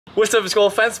What's up school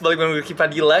fans, balik dengan Rocky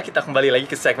Padila. Kita kembali lagi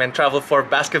ke segmen Travel for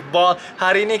Basketball.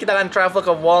 Hari ini kita akan travel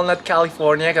ke Walnut,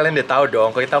 California. Kalian udah tahu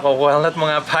dong, kalau kita ke Walnut mau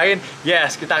ngapain?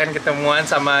 Yes, kita akan ketemuan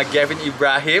sama Gavin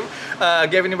Ibrahim.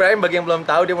 Gavin Ibrahim, bagi yang belum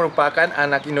tahu, dia merupakan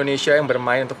anak Indonesia yang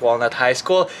bermain untuk Walnut High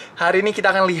School. Hari ini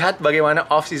kita akan lihat bagaimana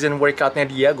off-season workoutnya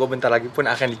dia. Gue bentar lagi pun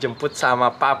akan dijemput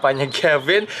sama papanya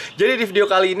Gavin. Jadi di video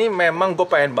kali ini memang gue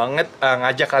pengen banget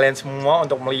ngajak kalian semua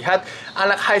untuk melihat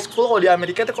anak high school kalau di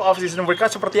Amerika itu kalau off-season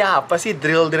workout seperti apa sih,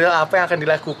 drill-drill apa yang akan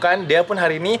dilakukan. Dia pun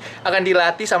hari ini akan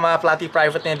dilatih sama pelatih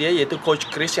private-nya dia, yaitu Coach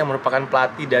Chris yang merupakan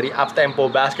pelatih dari Uptempo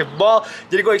Basketball.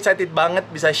 Jadi gue excited banget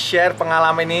bisa share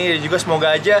pengalaman ini, dan juga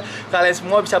semoga aja kalian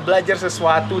semua bisa belajar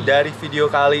sesuatu dari video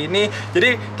kali ini.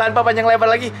 Jadi tanpa panjang lebar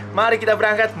lagi, mari kita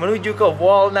berangkat menuju ke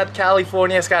Walnut,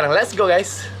 California sekarang. Let's go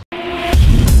guys!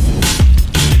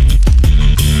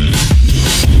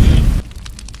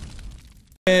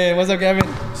 Hey, what's up Gavin?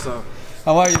 What's up?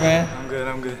 How are you, man?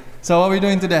 I'm good. So what are we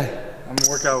doing today? I'm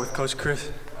gonna work out with Coach Chris.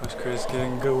 Coach Chris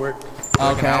getting good work.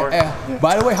 Okay.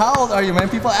 By the way, how old are you, man?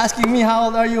 People asking me how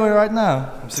old are you right now?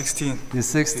 I'm 16. You're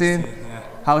 16? Yeah.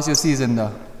 How was your season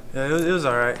though? Yeah, it was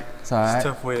alright. It's alright. It's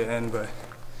a tough way to end, but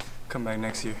come back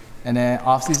next year. And then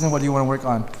off season, what do you want to work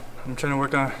on? I'm trying to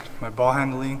work on my ball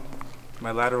handling, my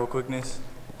lateral quickness.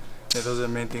 Yeah, those are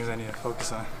the main things I need to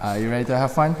focus on. Are you ready to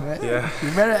have fun? Yeah.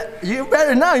 You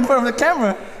better now in front of the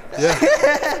camera. Yeah.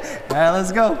 Alright,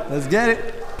 let's go. Let's get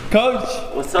it. Coach.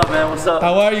 What's up, man? What's up?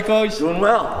 How are you, Coach? Doing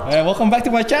well. Welcome back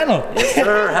to my channel. Yes,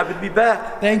 sir. Happy to be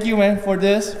back. Thank you, man, for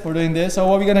doing this. So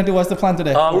what are we gonna do? What's the plan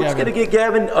today? We're just gonna get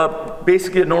Gavin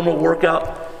basically a normal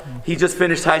workout. He just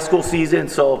finished high school season,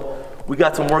 so we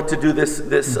got some work to do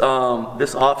this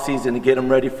off season to get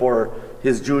him ready for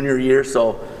his junior year.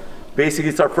 So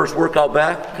basically, it's our first workout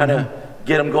back. Kind of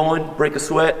get him going, break a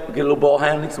sweat, get a little ball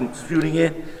handling, some shooting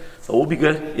in. So we'll be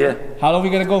good. Yeah. How long are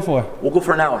we gonna go for? We'll go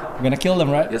for an hour. We're gonna kill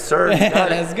them, right? Yes, sir.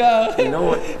 Let's go. You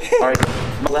know it. All right.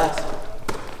 Last.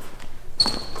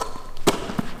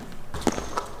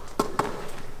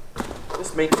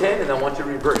 Just make 10, and I want you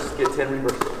to reverse. Get 10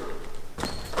 reverse.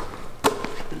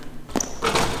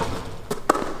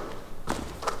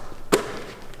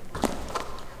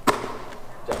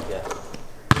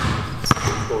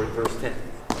 Let's go reverse 10.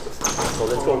 So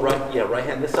let's go right. Yeah, right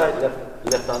hand this side,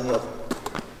 left on the other.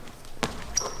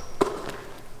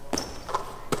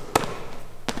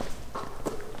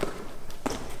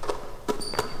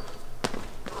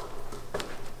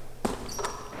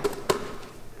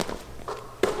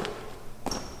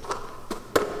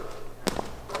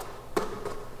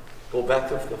 Go back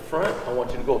to the front. I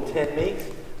want you to go 10 makes,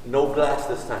 no glass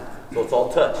this time. So it's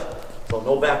all touch. So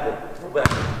no backward, no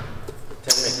backward.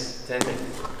 10 makes, 10 makes.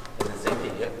 And the same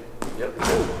thing, yep.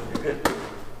 Ooh, you're good.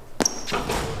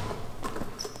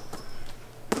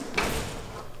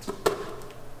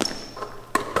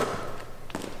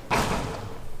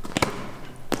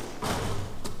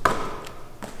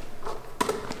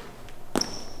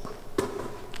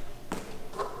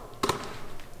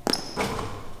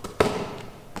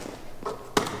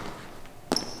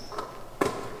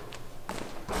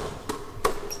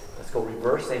 Go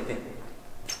reverse, same thing.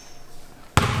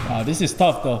 Wow, this is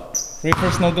tough though.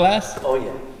 Reverse no glass? Oh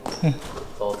yeah.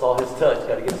 So it's all his touch.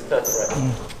 Gotta get his touch right.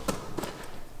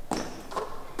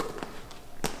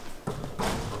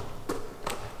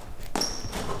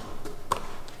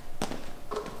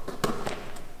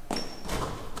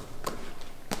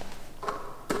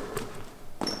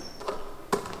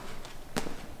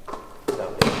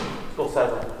 Let's go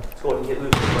sideline. Let's go and get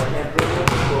loose. Right hand dribble.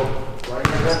 Let's go right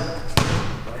hand run.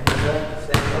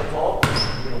 Stand up tall,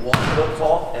 you're going to walk it up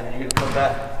tall, and then you're going to come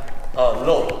back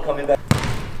low, coming back.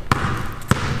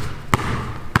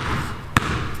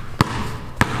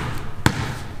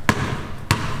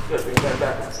 Good, bring that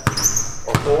back.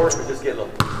 Or forward, or just get low.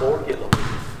 Forward, get low.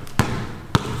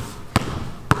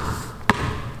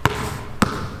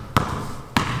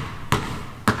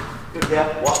 Good,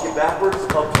 yeah, walk it backwards,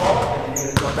 up tall, and then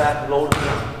you're going to come back low to the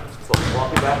ground. So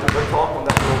walk it backwards, up tall, come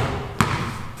back low.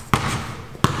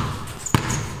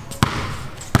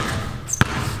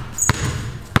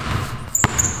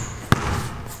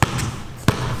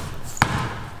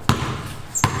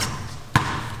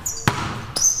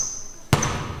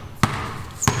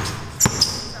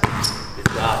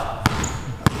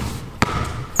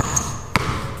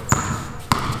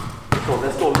 So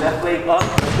let's go left leg up,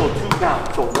 let's go 2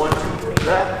 count. So 1, 2, 3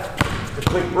 left, the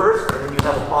quick burst, and then you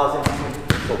have a pause in between.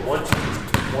 So 1, 2,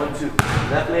 1, 2.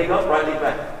 Left leg up, right leg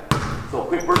back. So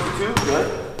quick burst of 2, good,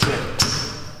 good.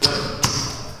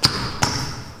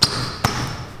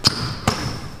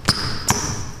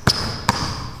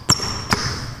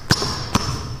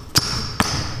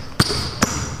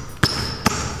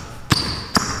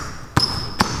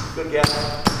 Good gap.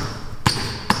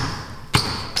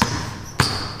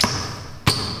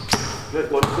 Good,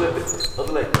 go to flip it.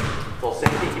 Other leg. So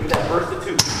same thing, give me that burst of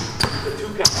 2. The 2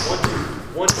 count. 1, 2.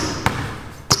 1, 2.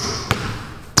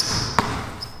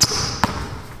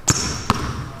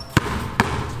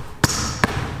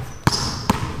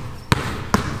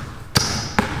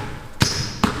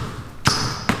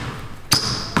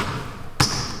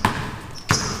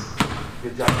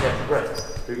 Good job, catch your breath.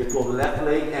 You're gonna go left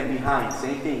leg and behind.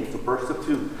 Same thing, it's a burst of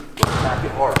 2. Go attack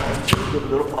it hard. Give a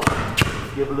little pause.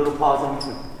 Give a little pause in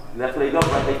between. Left leg up,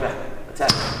 right leg back.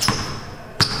 Attack.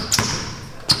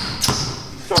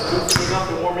 You start loosening up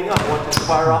and warming up. Want to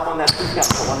fire off on that 2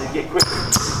 count. I want to get quicker.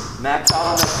 Max out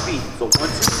on that speed. So 1,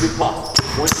 2, big pause.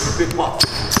 1, 2, big pause.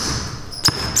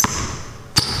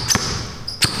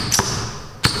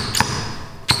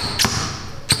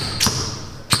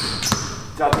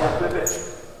 Job, yeah, flip it.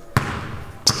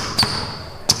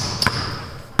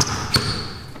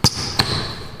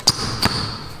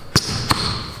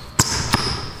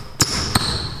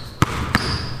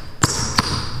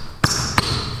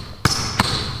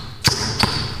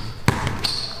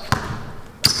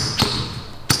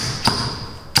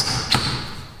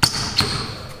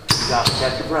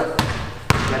 Catch your breath.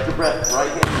 Catch your breath. Right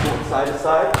hand going side to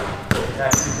side.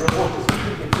 Attack your dribble. Just keep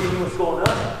it continuous going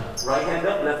up. Right hand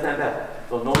up, left hand back.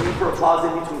 So no need for a pause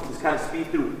in between. Just kind of speed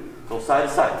through it. Go side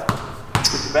to side.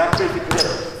 Get your back straight, get your head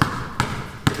up.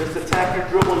 Just attack your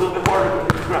dribble a little bit harder when you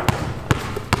hit the ground.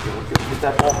 Okay, just get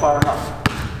that ball firing up.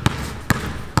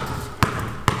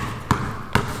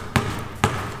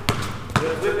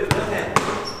 Good, whip it, left hand.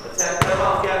 Attack that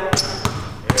off, Gavin.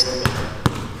 There we go.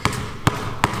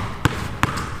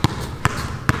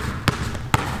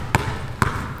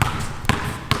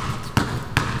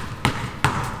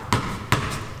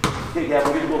 Okay,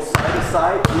 Gavin, we're going to go side to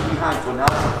side, move behind. So now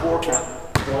it's a 4 count.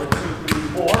 1, 2, 3,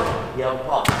 4. You have a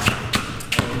pause.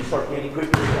 And then you start getting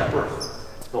quicker with that burst.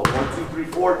 So 1, 2, 3,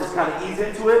 4. Just kind of ease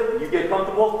into it. You get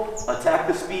comfortable. Attack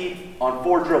the speed on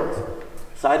 4 dribbles.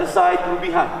 Side to side, through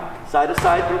behind. Side to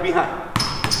side, through behind.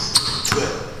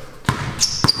 Good.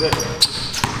 Good.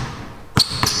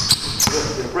 Good.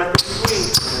 Get a breath in between.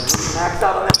 And then really max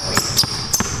out on that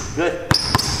speed. Good.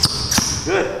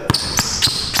 Good.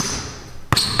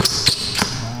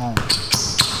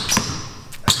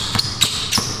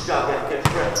 Good job, guys. Catch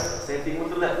your breath. Same thing with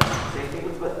the left. Same thing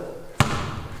with the left.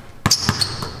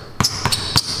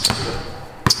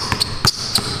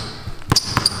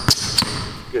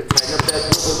 Good. Tighten up that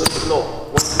dribble a little bit low.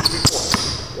 1, 2, 3,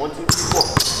 4. 1, 2, 3, 4.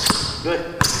 Good.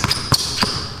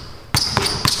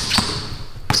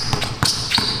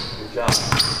 Good job.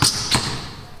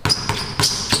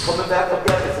 Coming back up,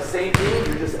 guys. It's the same thing.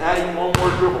 You're just adding one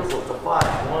more dribble. So it's a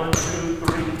 5. 1, 2,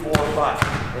 3, 4, 5.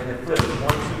 And then flip it. 1,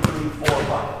 2, 3, 4,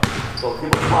 5. So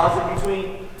give a pause in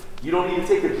between. You don't need to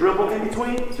take a dribble in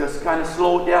between. Just kind of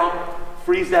slow it down.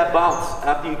 Freeze that bounce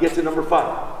after you get to number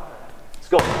 5. Let's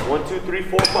go. 1, 2, 3,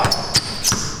 4, 5.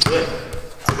 Good.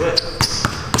 Good.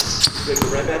 Good. Go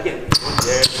right back in.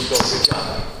 There you go. Good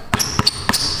job.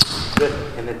 Good.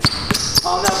 And then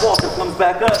pound that ball till it comes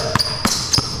back up.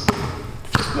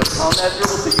 Good. Pound that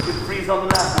dribble so you can freeze on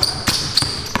the last one.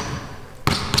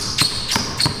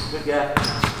 Good gap.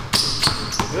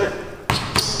 Good.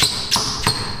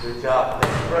 Good job.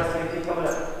 Next press, anything coming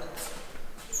up.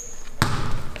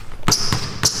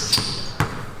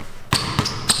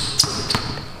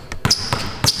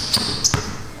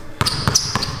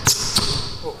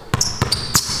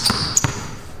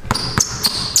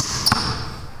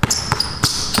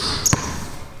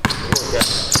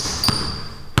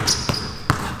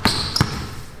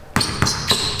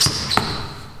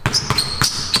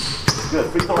 Good.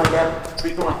 Free throw line, Gavin.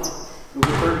 Free throw line. Move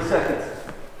for 30 seconds.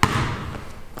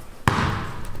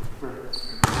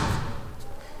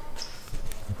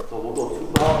 So we'll go 2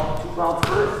 bounds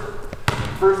first.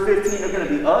 First 15 are going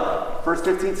to be up. First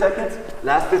 15 seconds.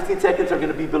 Last 15 seconds are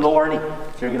going to be below our knee.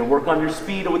 So you're going to work on your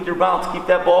speed with your bounce. Keep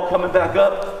that ball coming back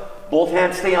up. Both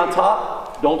hands stay on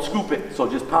top. Don't scoop it. So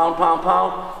just pound, pound,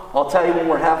 pound. I'll tell you when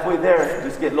we're halfway there,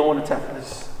 just get low and attack.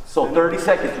 So 30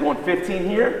 seconds. You're going 15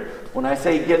 here. When I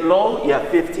say get low, you have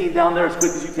 15 down there as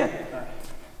quick as you can.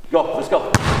 Go. Let's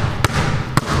go.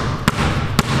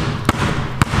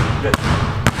 Good.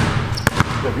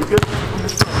 Good. You good?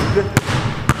 You good?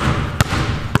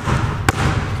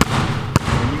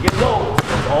 When you get low,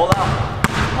 it's all out.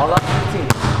 All out 15.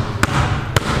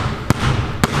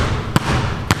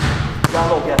 Down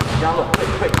low, guys. Down low. Quick,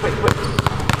 quick, quick, quick.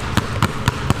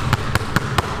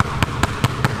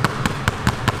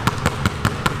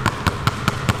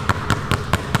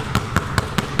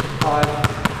 Five,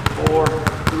 4,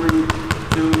 3,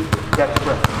 2, catch your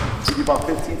breath. Give you about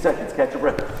 15 seconds, catch your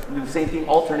breath. And do the same thing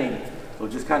alternating. So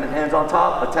just kind of hands on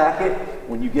top, attack it.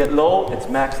 When you get low, it's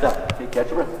maxed out. Okay, catch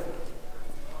your breath.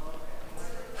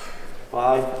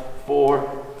 5,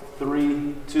 4,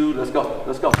 3, 2, let's go,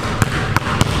 let's go.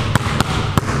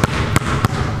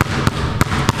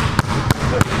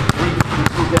 Good. 3,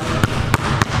 2, down.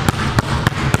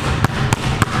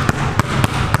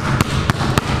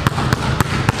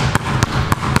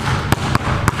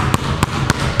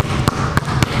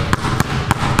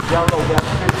 Down low, down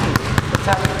 15.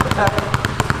 Attack it, attack it.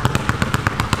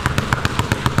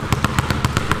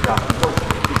 Good job, keep working,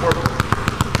 keep working.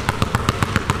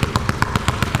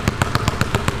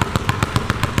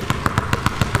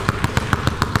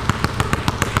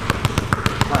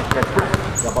 Fine, catch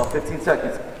breath. Got about 15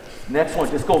 seconds. Next one,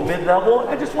 just go mid-level.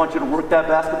 I just want you to work that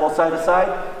basketball side to side.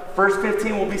 First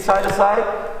 15 will be side to side.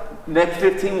 Next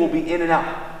 15 will be in and out.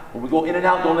 When we go in and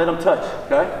out, don't let them touch,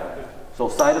 okay? So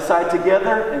side to side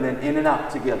together, and then in and out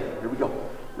together. Here we go.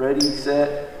 Ready,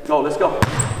 set, go. Let's go.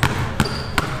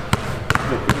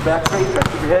 Good. Keep your back straight. Try to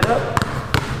keep your head up.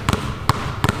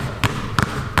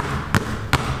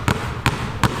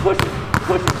 Push it.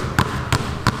 Push it.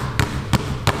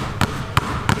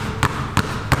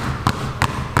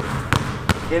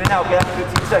 In and out, guys.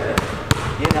 15 seconds.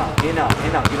 In, out, in, out,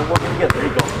 in, out. Get them working together. There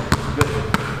you go. Good.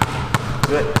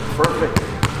 Good. Perfect.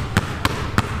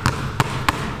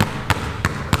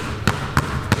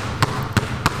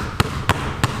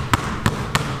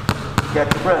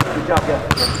 Catch your breath. Good job, guys.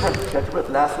 Catch your breath. Catch your breath.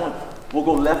 Last one. We'll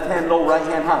go left hand low, right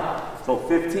hand high. So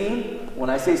 15, when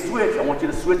I say switch, I want you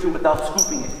to switch it without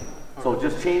scooping it. So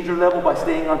just change your level by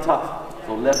staying on top.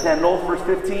 So left hand low, first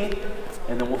 15,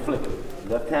 and then we'll flip it.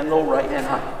 Left hand low, right hand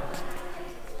high.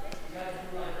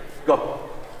 Go.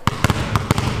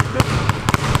 Good.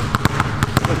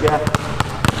 Good, guys.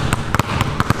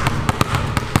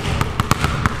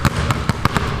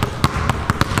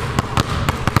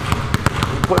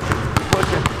 Push it.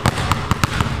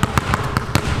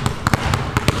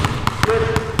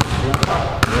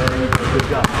 Good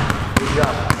job. Good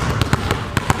job.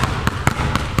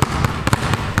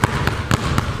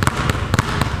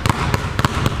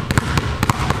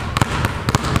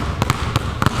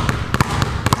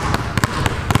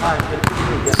 All right, get a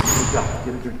drink. Good job.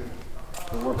 Get a drink.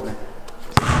 Good work, man.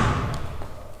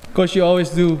 Coach, you always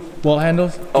do ball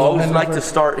handles? I always like to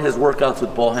start his workouts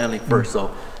with ball handling first, so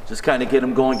just kind of get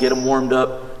him going, get him warmed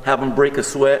up, have him break a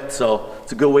sweat, so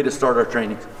it's a good way to start our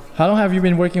trainings. How long have you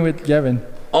been working with Gavin?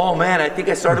 Oh man, I think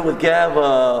I started with Gav,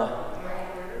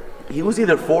 he was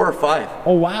either 4 or 5.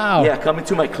 Oh wow. Yeah, coming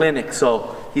to my clinic.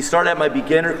 So he started at my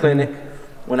beginner clinic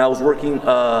when I was working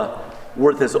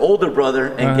with his older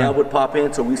brother, and Gav would pop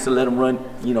in, so we used to let him run,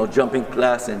 you know, jumping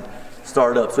class and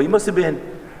start up. So he must have been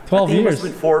 12 years. He must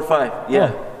have been 4 or 5.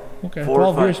 Yeah. Oh, okay. 4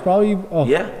 12 or 5. years probably. Oh,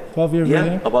 yeah. 12 years. Yeah,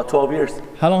 really? about 12 years.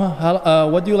 How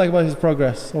long? What do you like about his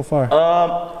progress so far?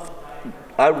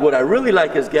 What I really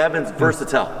like is Gavin's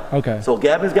versatile. Okay. So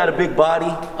Gavin's got a big body.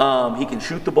 He can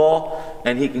shoot the ball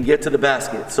and he can get to the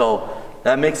basket. So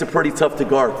that makes it pretty tough to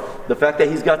guard. The fact that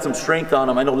he's got some strength on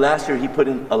him. I know last year he put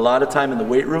in a lot of time in the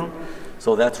weight room.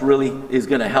 So that's really is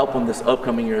going to help him this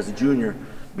upcoming year as a junior,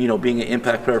 you know, being an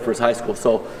impact player for his high school.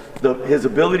 So his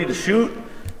ability to shoot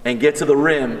and get to the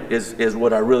rim is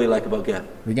what I really like about Gavin.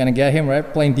 We're going to get him, right?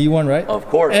 Playing D1, right? Of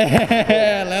course.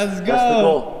 Let's go. That's the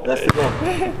goal. That's the goal.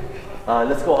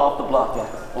 Let's go off the block, guys.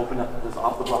 Open up. Just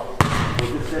off the block. So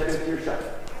just step into your shot.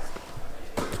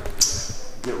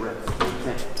 Get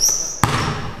reps.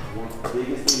 One of the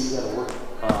biggest thing you got to work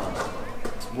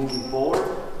moving forward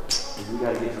is we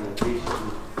got to get your rotation.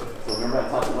 So remember I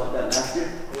talked about that last year?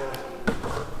 Yeah.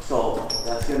 So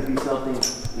that's going to be something,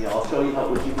 you know, I'll show you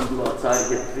what you can do outside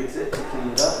to fix it, to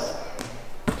clean it up.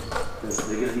 Because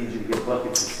they're going to need you to get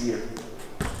buckets this year.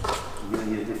 You're going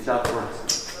to need a good shot for us.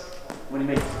 What do you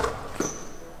make?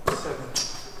 7.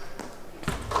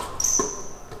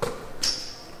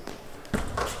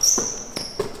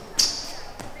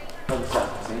 Other side,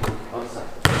 same thing, other side.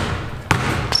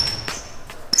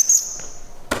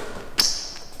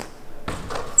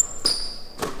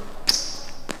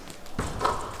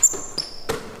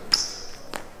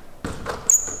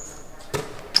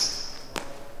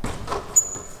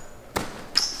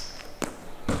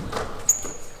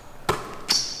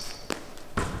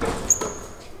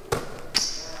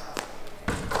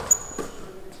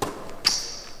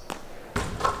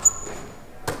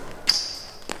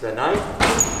 Is that nice?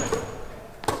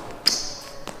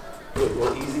 Good,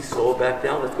 real easy, slow it back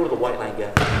down. Let's go to the white line,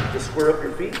 guys. Just square up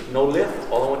your feet, no lift.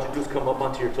 All I want you to do is come up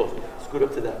onto your toes. Scoot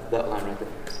up to that line right there.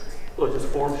 Good, just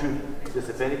form shooting. Just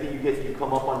if anything you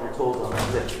come up on your toes on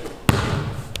that lift.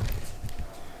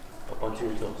 Onto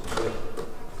your toes. Good.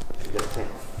 You got 10.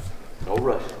 No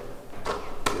rush. You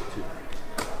got 2.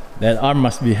 That arm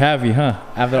must be heavy, huh?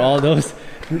 After all those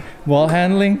ball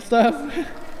handling stuff.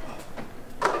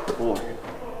 4.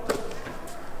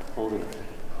 Hold it.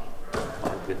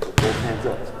 5. Good. Put both hands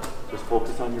up. Just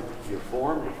focus on your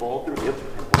form, your follow through. Yep. And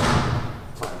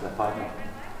 5. Got 5 more.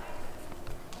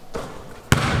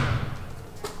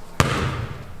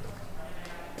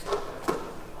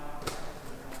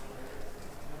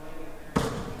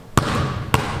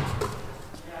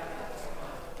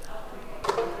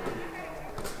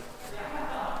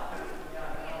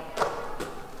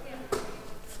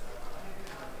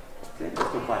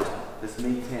 Let's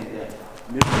maintain that.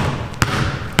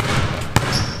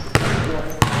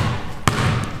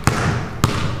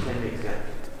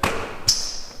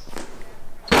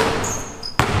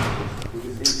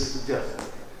 Just adjust.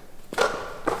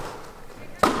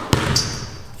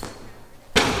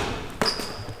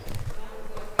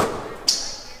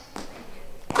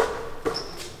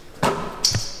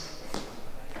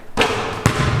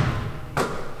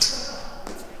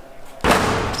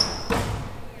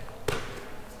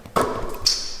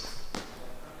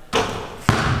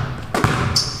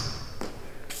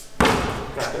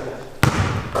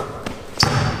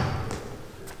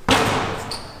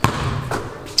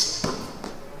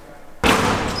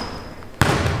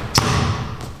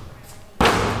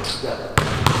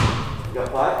 You got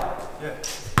 5? Yeah.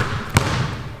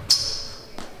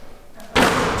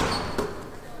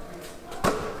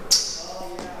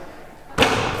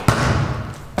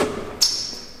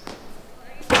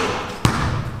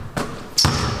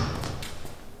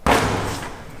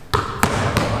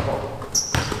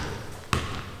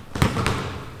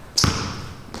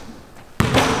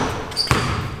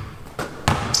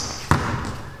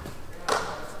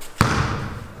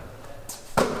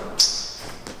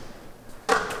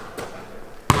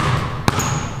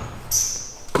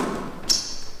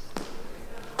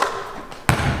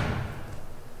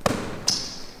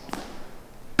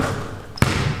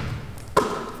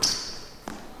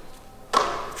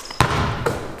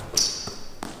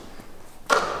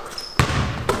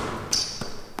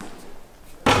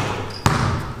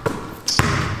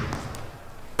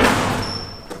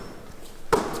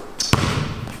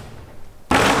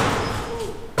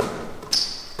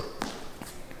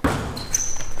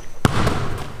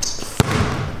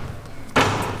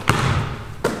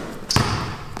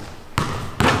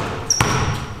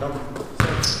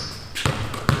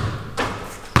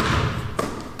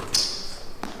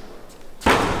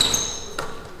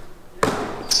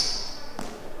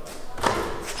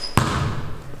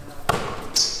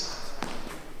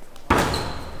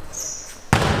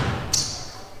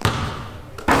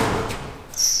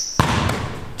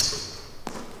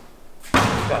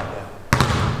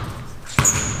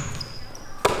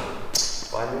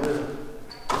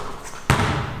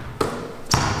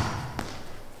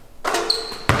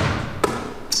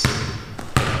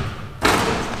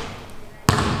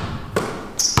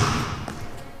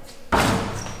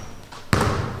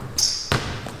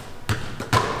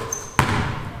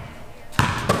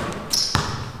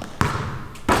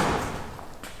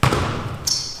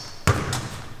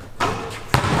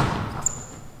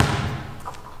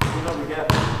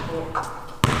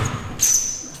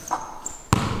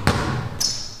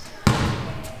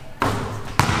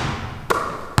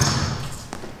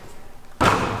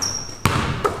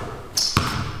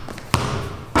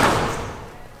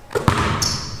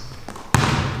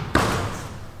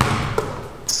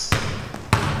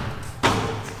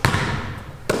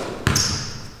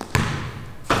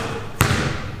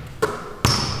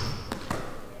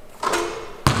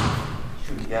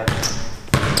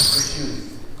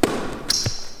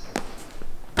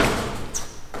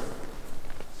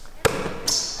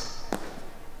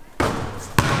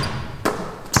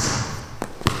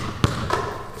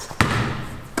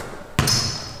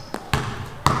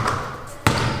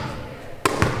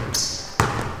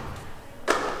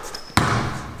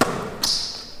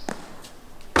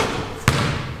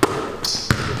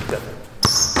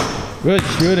 Good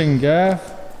shooting, Gav.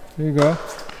 Here you go.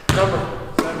 Number.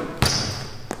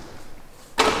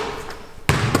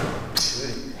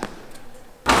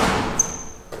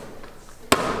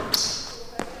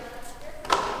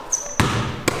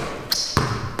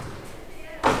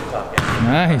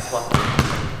 Nice.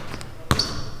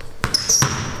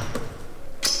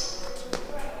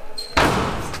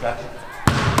 Gotcha.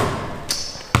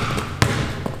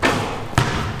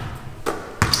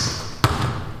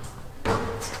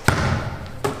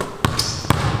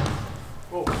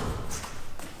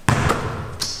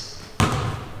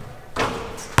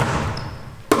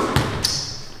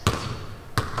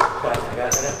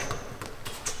 Got it.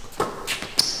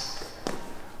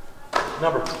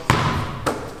 Number.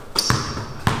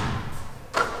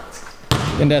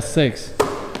 And that's 6.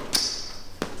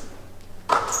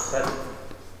 7.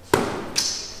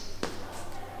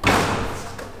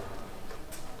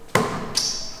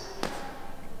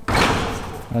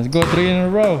 Let's go 3 in a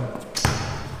row.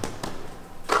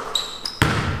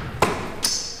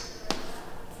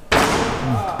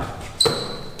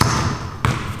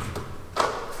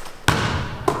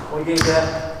 What game is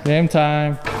that? Game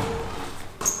time.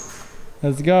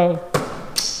 Let's go.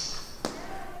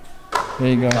 There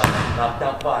you go. Knock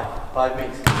down 5. 5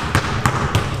 makes.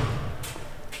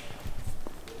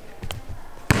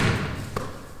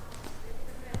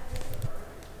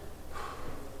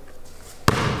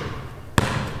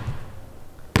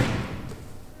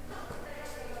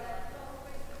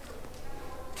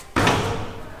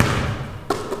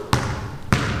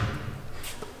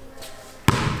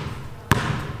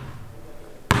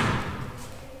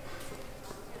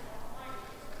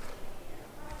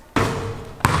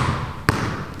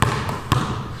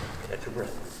 Catch your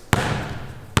breath.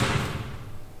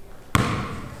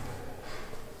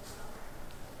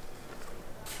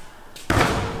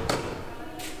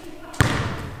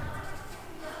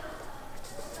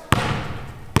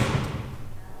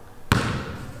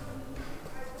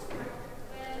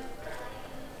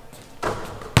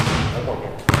 One more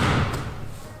game.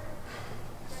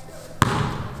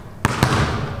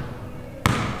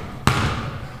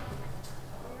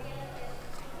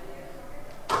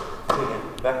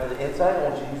 Back to the inside, I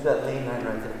want you to use that lane 9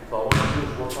 right there. So all I want you to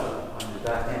do is work on your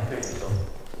back hand finish. So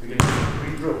you're going to do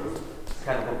 3 drills. It's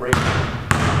kind of a break. So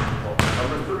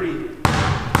number 3, you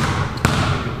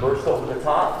burst over the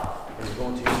top and you're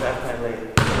going to use that hand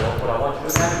lane. So what I want you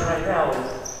to imagine right now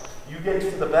is you getting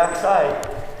to the back side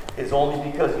is only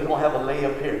because you don't have a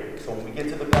layup here. So when we get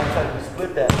to the back side, we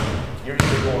split that. You're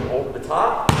either going over the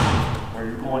top or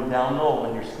you're going down low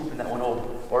and you're scooping that one over.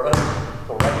 Or under.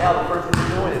 So right now, the first thing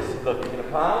you're doing is, look, you're going to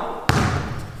pound.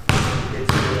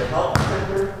 It's either a help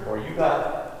defender or you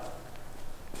got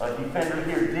a defender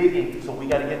here digging. So we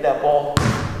got to get that ball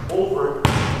over,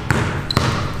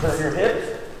 turn your hips,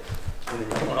 and then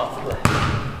you're coming off the left.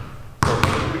 So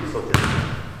number 3, so just 1,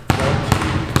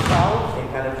 2, pound, and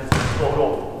kind of just float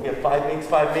over. We'll get 5 makes,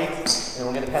 5 makes, and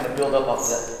we're going to kind of build up off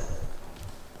that.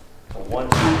 So 1,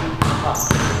 2, pound.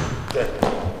 Good.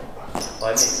 5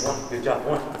 makes, 1, good job,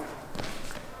 1.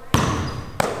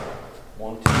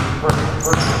 1, 2,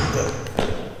 perfect, good.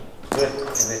 Good, and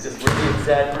then just really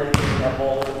exaggerating that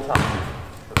ball over the top. So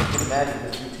you can imagine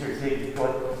this dude here is hitting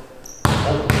foot.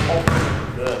 Over,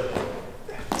 good.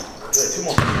 Good, 2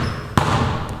 more.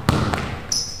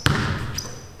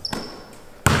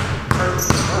 Perfect.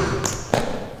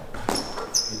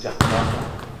 Good job, awesome.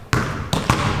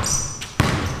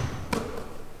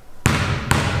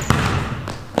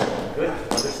 Good,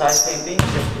 other side, same thing,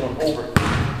 just going over.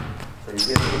 So you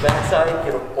get to the back side,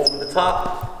 get over the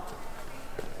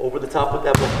top with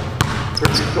that ball. Turn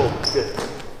your shoulder, good.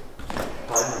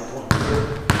 5 minutes, 1, good.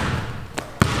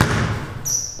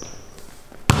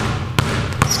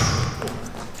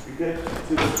 You good?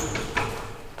 2.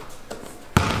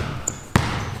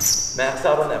 Max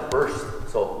out on that burst.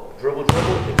 So dribble,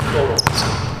 explode.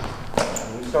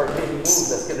 When we start hitting moves,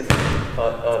 that's going to be a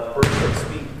burst of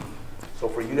speed. So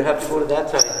for you to have to go to that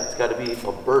side, it's got to be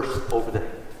a burst over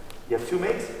there. You have 2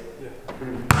 makes? Yeah.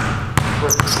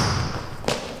 Perfect.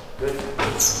 Good.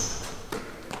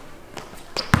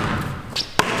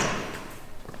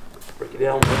 Break it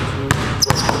down. 1, 2, 3.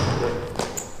 Good.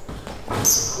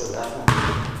 Good. Last one.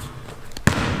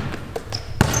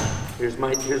 Here's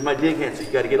my dig hand. So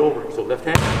you got to get over. So left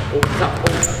hand over the top.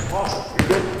 Over. Awesome. You're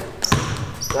good.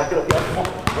 Back it up. Yeah. One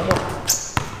more.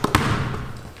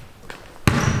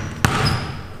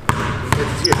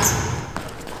 Here.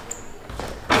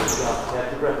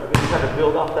 Catch your breath. We're going to try to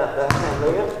build up that backhand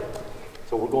layup.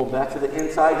 So we're going back to the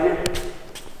inside here.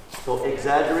 So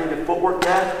exaggerated footwork,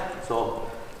 guys. So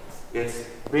it's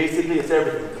basically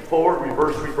everything. Forward,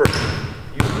 reverse.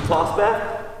 Use the toss back.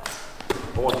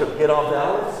 I want you to get off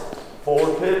balance.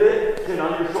 Forward pivot, pin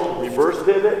on your shoulder. Reverse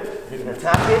pivot. You're going to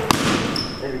tap it,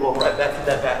 and you're going right back to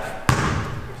that back.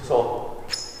 So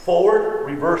forward,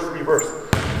 reverse.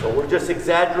 So we're just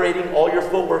exaggerating all your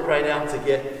footwork right now to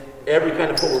get every kind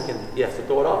of footwork in. Yes, so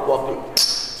throw it off, walk through.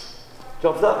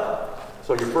 Jumps up.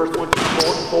 So your first one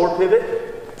is forward pivot,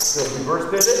 good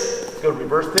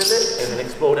reverse pivot, and then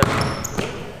explode out.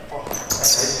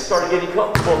 As you start getting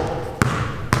comfortable,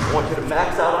 I want you to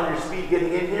max out on your speed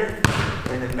getting in here,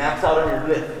 and then max out on your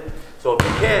lift. So if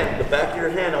you can, the back of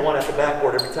your hand, I want at the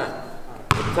backboard every time.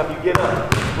 Every time you get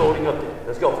up, floating up there.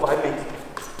 Let's go, 5 minutes.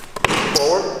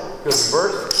 Forward, good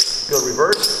reverse, Good,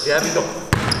 reverse, jab and go.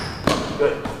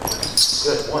 Good,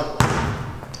 good, one.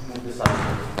 Move this side.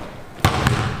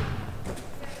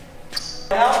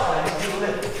 Out, and I need you to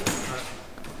lift.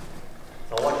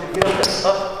 So I want you to get up there,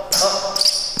 up.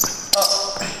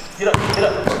 Get up.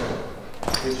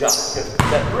 Good job, good. Is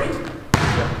that 3?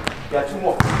 Good. Got 2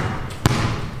 more.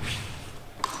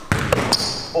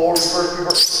 Forward,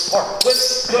 reverse. Hard, quick.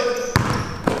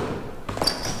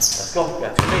 Let's go,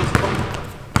 got 2 mates, come.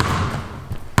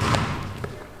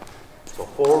 So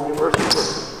forward,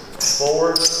 reverse.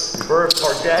 Forward, reverse,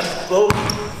 hard jab, slow.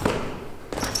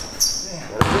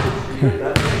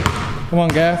 Come on,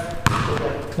 Gav.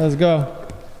 Let's go.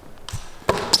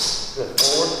 Good.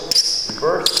 Forward,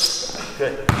 reverse.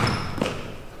 Good.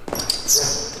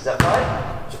 Is that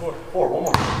 5? 4. 4. One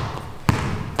more.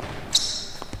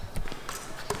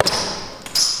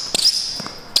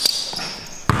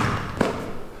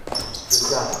 Good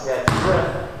job. Catch your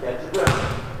breath. Catch your breath.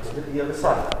 Go to the other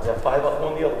side. You have 5 up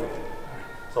on the other way.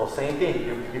 So same thing.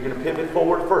 You're going to pivot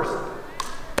forward first.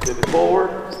 Pivot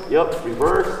forward. Yep.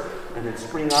 Reverse. And then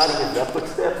spring out again. Left foot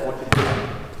steps. I want you to do that.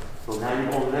 So now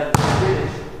you're going left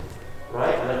finish.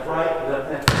 Right, left,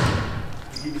 left.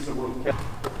 Give you some room.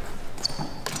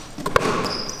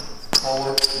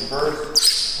 Forward, reverse,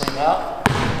 swing out.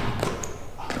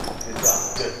 Good job,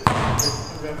 good.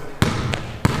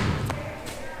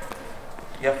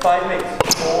 You have 5 mates.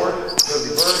 Forward, good,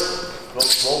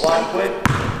 reverse, roll by quick.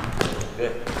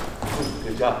 Good.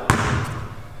 Good job.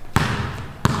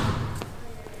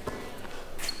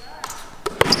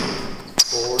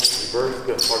 Forward, reverse,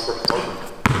 good. Hard.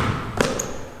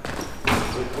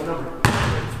 What number?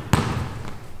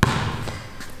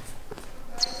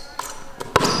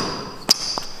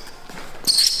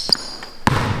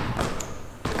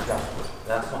 Good job.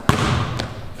 Last one.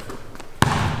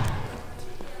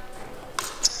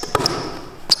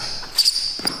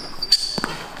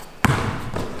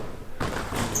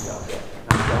 Good job, yeah.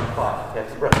 Now down 5. Catch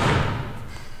your breath.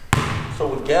 So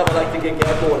with Gav, I like to get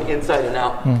Gav going inside and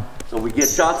out. So we get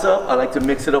shots up. I like to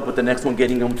mix it up with the next one,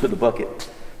 getting them to the bucket.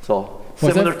 So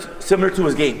similar to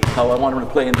his game, how I want him to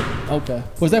play in. Okay.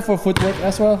 Was that for footwork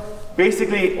as well?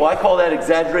 Basically, well, I call that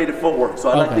exaggerated footwork. So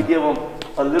I like to give him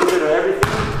a little bit of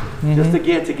everything, just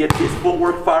again to get his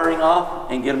footwork firing off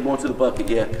and get him going to the bucket.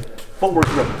 Yeah, footwork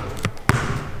grip.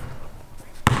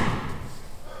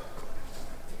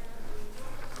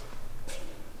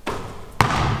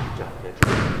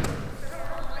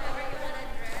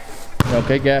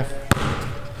 Okay, Gav.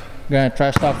 Gonna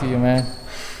trash talk to you, man.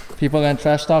 People gonna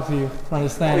trash talk to you.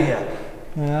 Understand? Oh, yeah.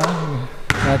 Yeah.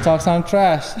 Gonna talk some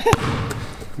trash.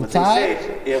 What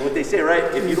they say, right?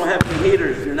 If you don't have any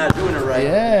haters, you're not doing it right.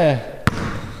 Yeah.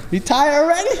 You tired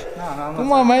already? No,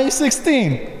 Come on, man. You're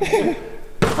 16.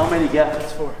 How many Gav?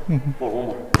 That's 4. 4. One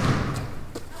more.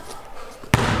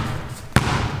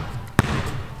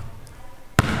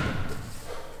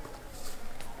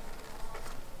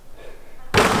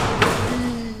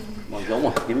 Come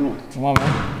on, give me one. Come on,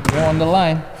 man. You're on the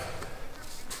line.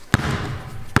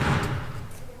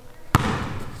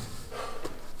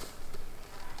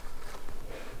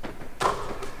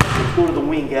 Let's go to the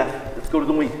wing, Gav. Let's go to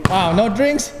the wing. Wow, no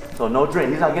drinks? So no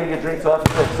drink. He's not getting a drink till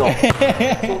after this. So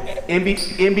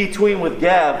in between with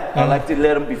Gav, I like to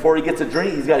let him, before he gets a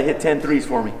drink, he's got to hit 10 threes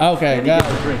for me. Okay, and he gets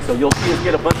a drink. So you'll see us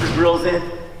get a bunch of drills in.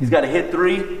 He's got to hit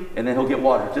 3, and then he'll get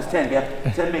water. Just 10,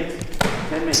 Gav. 10 minutes.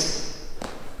 10 minutes.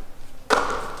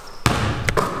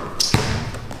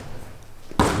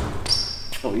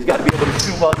 So he's got to be able to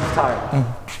shoot while he's tired.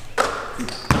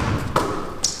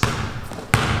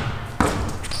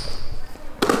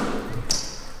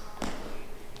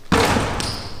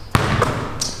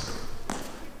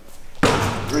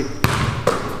 3.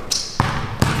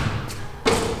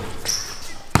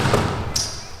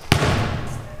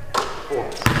 4.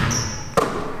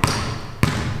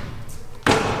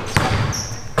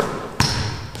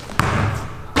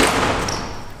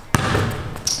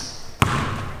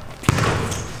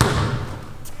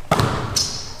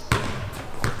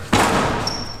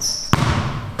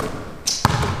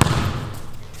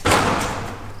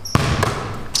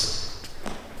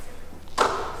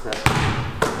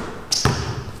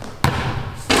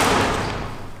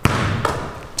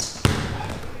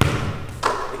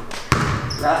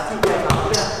 2 down, now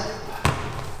down.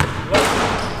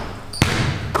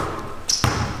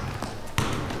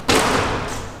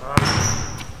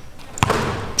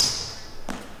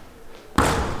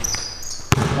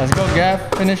 Let's go, Gav.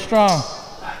 Finish strong.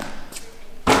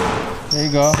 There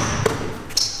you go.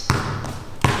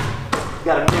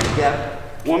 Got a minute, Gav.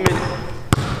 1 minute.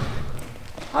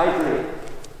 Hydrate.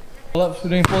 Pull-ups, we're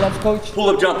doing pull-ups, coach?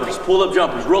 Pull-up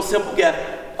jumpers, real simple, Gav.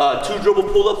 2 dribble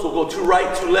pull-ups. We'll go 2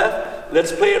 right, 2 left.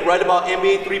 Let's play it right about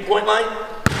NBA 3-point line.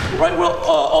 Right where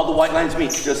all the white lines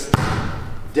meet. Just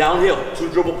downhill, 2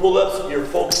 dribble pull-ups. You're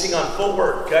focusing on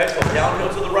footwork, okay? So downhill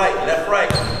to the right,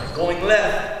 right. Going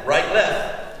left,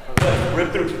 left. Good.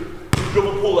 Rip through. 2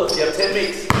 dribble pull-ups. You have 10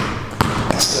 mates.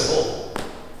 Good. Hold.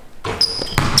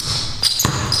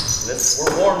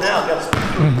 We're warm now. Got to speed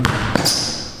through.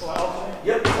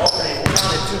 Yep. Alternate. We'll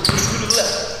count it. 2 to the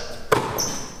left.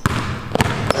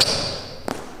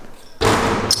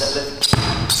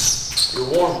 You're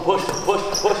warm. Push.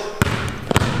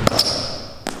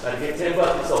 Gotta get 10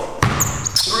 buckets. So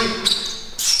 3.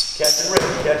 Catch and rip.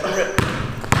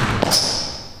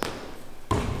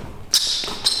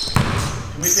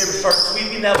 Do me a favor, start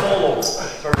sweeping that ball over.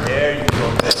 There you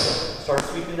go. Start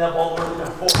sweeping that ball over.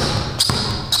 4.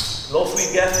 Low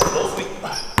sweep, guys. Low sweep.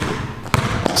 5.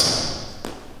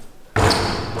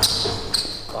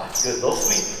 Good. Low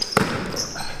sweep.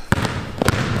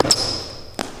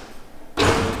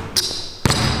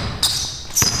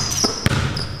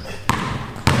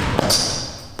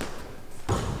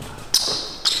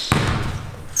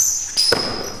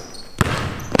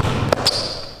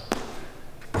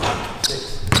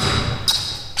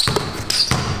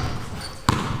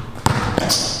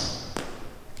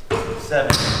 7.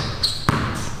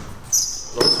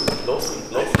 Low sweep.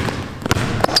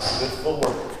 Good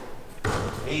footwork.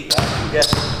 8. That's you get.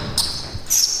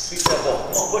 Sweep that ball.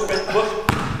 Come on, push, man, push.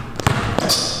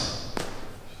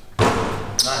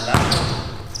 9. Last one.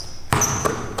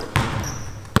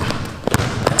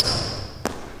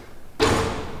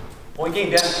 Point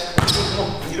game, Dad. Come on,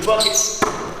 we need a bucket.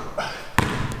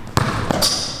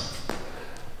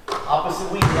 Opposite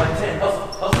wing, right 10. Hustle.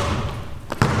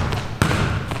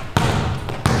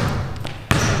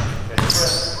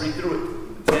 Breathe through it.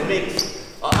 10 makes.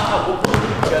 We'll pull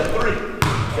it. You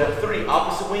got 3.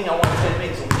 Opposite wing, I want 10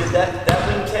 makes. So we get that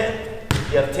wing 10.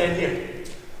 You have 10 here.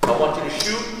 I want you to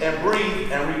shoot and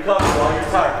breathe and recover while you're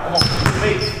tired. Come on, 2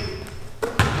 makes.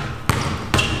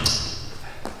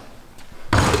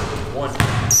 1.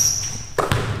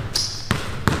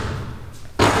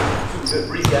 2. Good.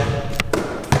 Breathe, guys.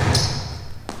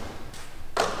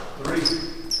 3.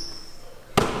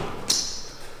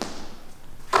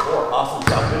 4. Awesome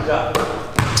job. Good job.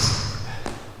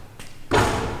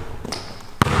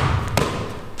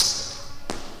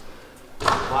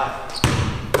 5.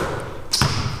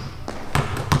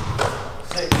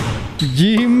 6.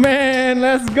 G-Man,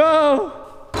 let's go.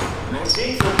 No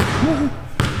Jesus.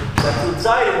 That's too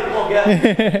exciting. Come on, guys.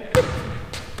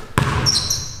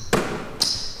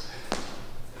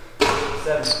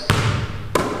 7.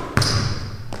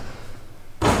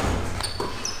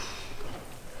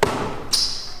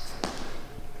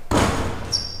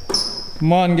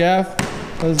 Come on, Gav.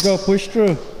 Let's go. Push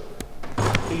through.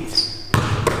 8.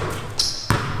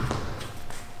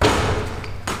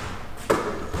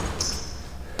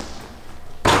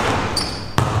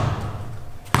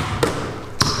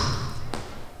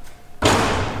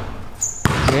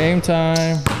 Game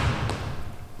time.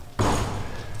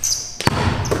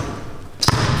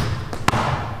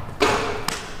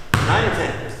 9 or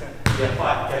 10? Yeah,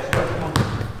 5. Catch it. Come on.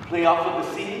 Play off of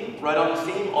the seam, right on the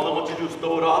seam. All I want you to do is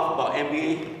throw it off about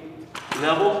NBA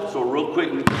level. So real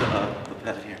quick, we put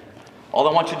that here. All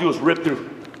I want you to do is rip through.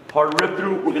 Hard rip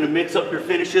through. We're gonna mix up your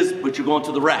finishes, but you're going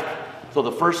to the rack. So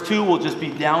the first 2 will just be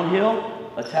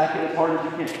downhill. Attack it as hard as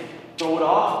you can. Throw it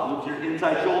off, look to your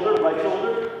inside shoulder, right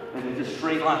shoulder, and then just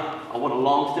straight line. I want a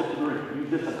long step to the rim.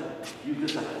 Use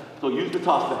this side. So use the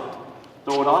toss back.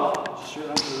 Throw it off.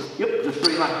 Yep, just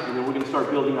straight line. And then we're gonna start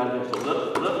building out of there. So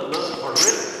lift, or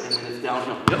rip, and then it's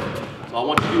downhill. Yep. So I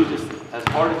want you to do this as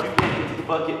hard as you can into the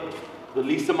bucket. The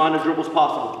least amount of dribbles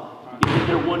possible. You can get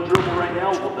there 1 dribble right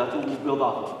now, well, that's what we'll build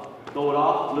off of. Throw it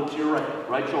off, lift to your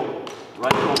right shoulder,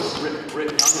 rip,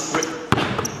 downhill, rip.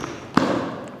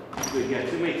 Good, you got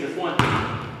 2 mates, that's 1.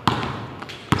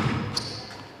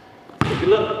 Take a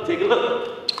look, rip,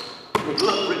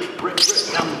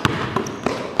 down.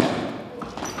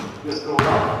 Good, throw it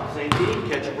off, same thing,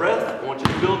 catch your breath. I want you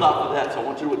to build off of that, so I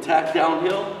want you to attack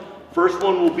downhill. First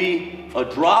one will be a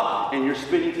drop, and you're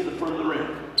spinning to the front of the rim.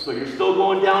 So you're still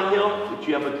going downhill, but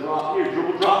you have a drop here,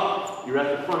 dribble drop. You're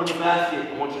at the front of the basket.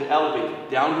 I want you to elevate it,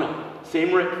 downhill.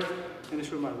 Same rip. Finish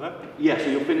with my left? Yeah, so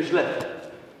you'll finish left.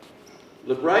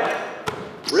 Look right,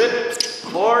 rip,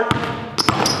 hard,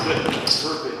 good,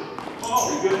 perfect.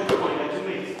 Oh, you're good, come on, you got 2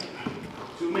 mates.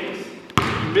 2 mates.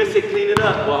 You miss it, clean it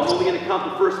up. Well, I'm only gonna count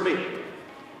the first mate.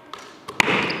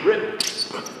 Rip.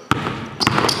 Good.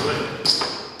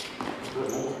 Good,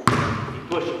 more. Keep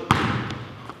pushing.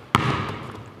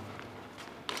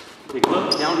 Take a look,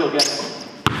 downhill, guys.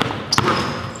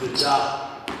 Good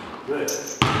job. Good.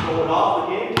 Throw it off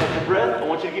again. Catch your breath. I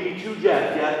want you to give me 2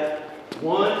 jabs. Yeah.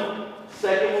 1.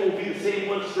 Second one will be the same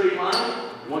one, straight line.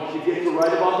 I want you to get to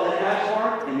right about that hash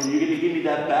mark, and then you're going to give me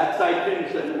that backside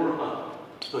finish that we work on.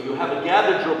 So you'll have a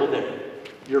gather dribble there.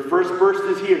 Your first burst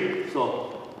is here.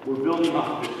 So we're building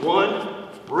up. 1,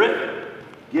 rip,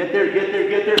 get there, get there,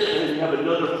 get there, and then you have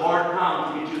another hard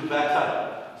pound to get you to the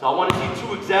backside. So I want to see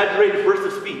 2 exaggerated bursts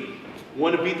of speed.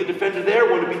 One to beat the defender there,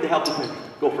 one to beat the help defender.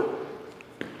 Go for it.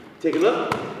 Take a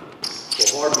look. Go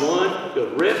hard, 1,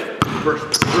 good, rip,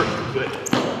 burst, good.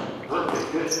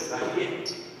 Perfect, good, back again.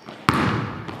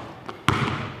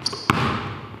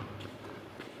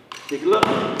 Take a look.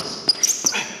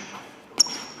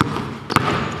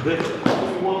 Good.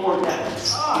 One more tap.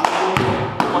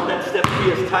 I want that step to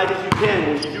be as tight as you can.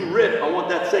 When you do rip, I want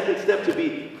that second step to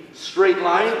be straight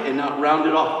line and not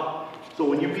rounded off. So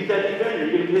when you beat that defender,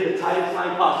 you're going to hit the tightest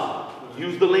line possible.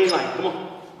 Use the lane line. Come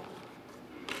on.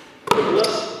 Take a look.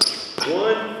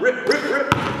 1, rip, rip, rip.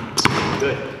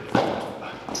 Good.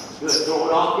 Good. Throw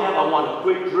it off gap. I want a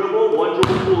quick dribble, 1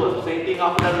 dribble pull up. Same thing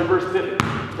off of that reverse pivot.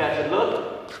 Catch and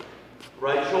look.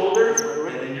 Right shoulder,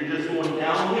 and then you're just going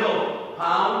downhill.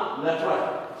 Pound, left,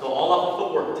 right. So all off the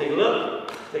footwork. Take a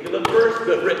look. Take a look first.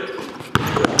 Good. Rip.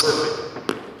 Good.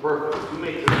 Perfect. Perfect. 2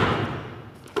 makes it.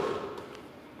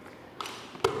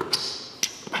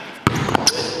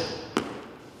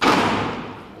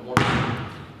 One more time.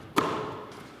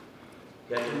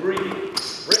 Catch and breathe.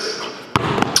 Rip.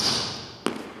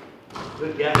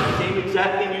 Good. Yeah. Same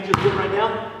exact thing you just did right now.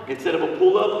 Instead of a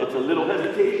pull up, it's a little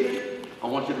hesitation. I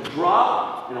want you to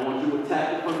drop, and I want you to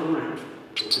attack the front of the ring.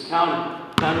 It's a counter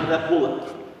that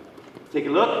pull-up. Take a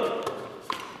look.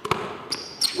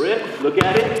 Rip, look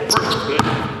at it. Good.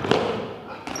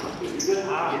 You're good.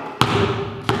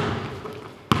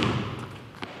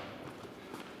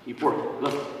 Keep working.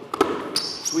 Look.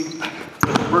 Sweet.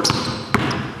 Work.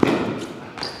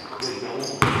 There you go.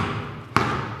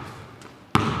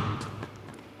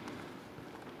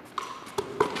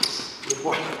 Good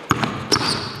work.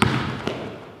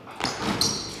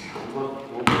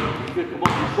 Good, come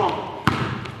on, you're strong.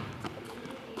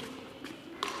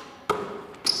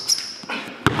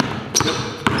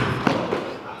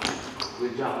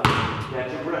 Good job.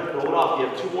 Catch your breath, throw it off. You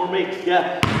have 2 more makes.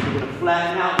 Yeah, you're going to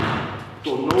flatten out.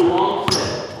 So no long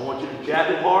set. I want you to jab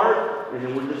it hard, and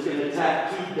then we're just going to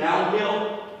attack 2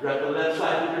 downhill. Grab the left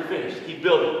side when you're finished. Keep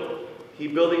building.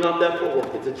 Keep building off that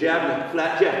footwork. It's a jab now.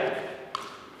 Flat jab.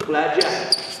 Flat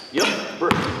jab. Yep,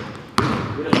 perfect.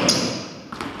 Good up.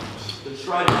 Good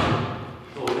stride.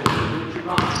 So finish your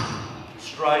round.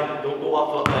 Stride. Don't go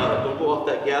off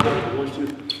that gather. You're going to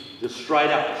just stride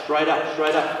out, stride out,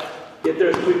 stride out. Get there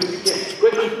as quick as you can.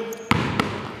 Quickly.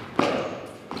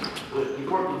 Good. Keep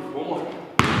working. 1 more.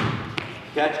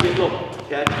 Catch, get low.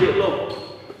 Catch, get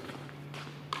low.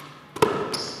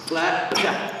 Flat,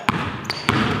 attack.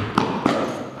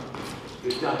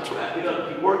 Good job. Back it up.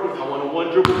 Keep working. I want a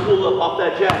 1 dribble pull up off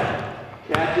that jab.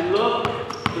 Catch and look.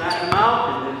 Flatten them out,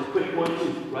 and then just quick 1, 2.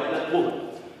 Right, left, pull it.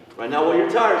 Right now, while you're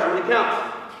tired, it's when it counts.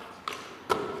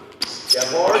 Jab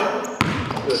hard.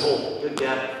 Good, hold. Good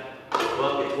jab.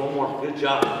 Bucket, 1 more. Good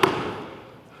job.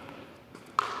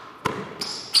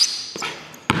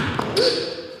 Good.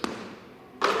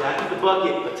 Attack the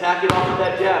bucket. Attack it off of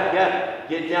that jab. Yeah.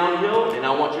 Get downhill, and I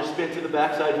want your spin to the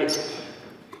backside here.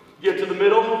 Get to the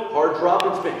middle, hard drop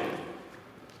and spin.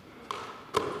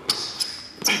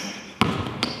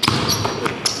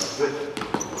 Good.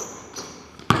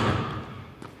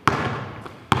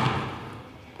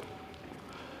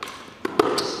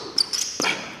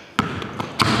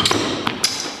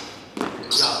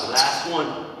 Good job. Last one.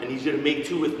 I need you to make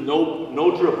 2 with no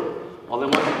dribble. All I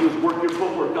want you to do is work your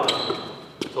footwork on.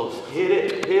 So hit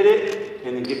it,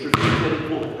 and then get your feet set and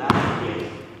pull. That is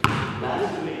amazing. That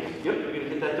is amazing. Yep, you're going to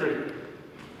hit that 3.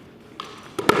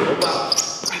 Go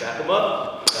bounce. Back them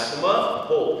up,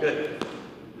 hold. Good.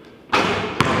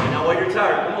 Now while you're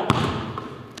tired, come on.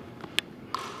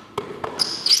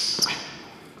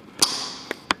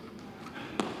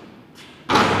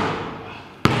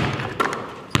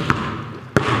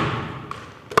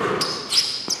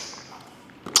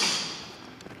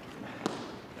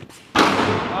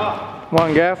 Come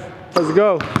on, Gav. Let's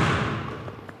go.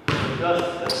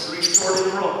 Adjust. That's 3 short in a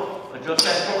row. Adjust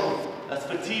that short. That's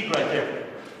fatigue right there.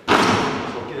 So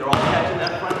okay, they're all catching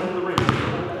that front end of the ring.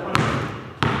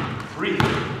 Breathe.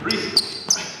 Breathe.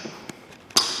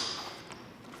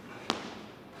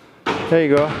 There you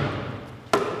go.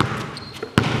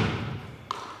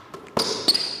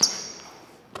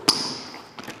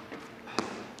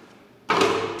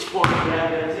 Corner,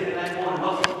 yeah, take it that corner,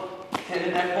 hustle. 10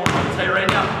 in that corner. I'll tell you right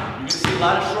now, you're going to see a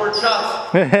lot of short shots.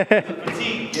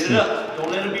 Fatigue, get it up.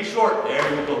 Don't let it be short.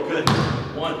 There you go, good.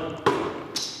 1,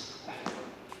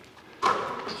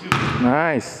 2.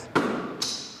 Nice.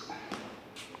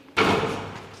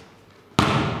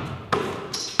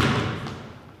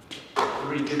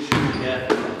 3, good shooting, yeah.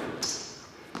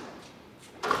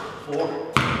 4.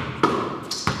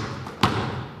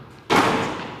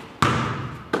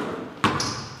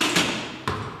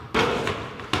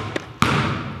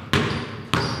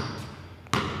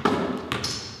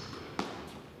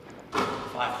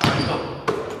 5, go.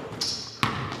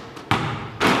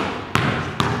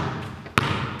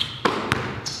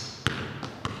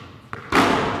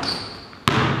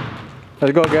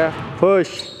 Let's go, Gav.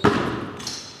 Push.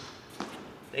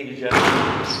 Thank you, Jeff.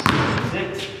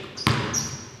 6.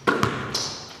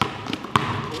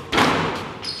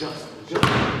 Just.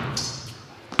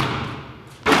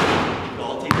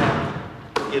 I'll take that.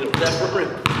 Get it that for rim.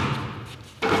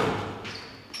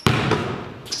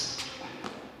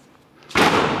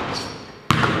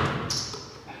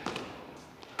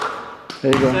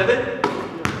 There you go. 7.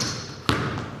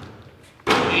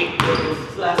 8. This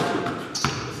is last 2.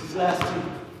 This is last 2.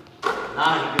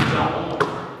 9. Good job. 1 more.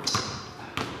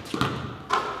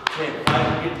 10.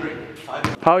 5. Good drink.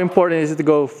 5. How important is it to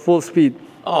go full speed?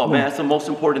 Oh man, that's the most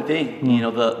important thing. You know,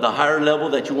 the higher level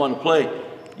that you want to play,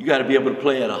 you got to be able to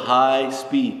play at a high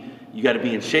speed. You got to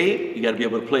be in shape. You got to be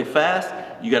able to play fast.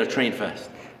 You got to train fast.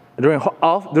 During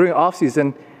off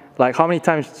season, like how many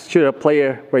times should a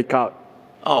player work out?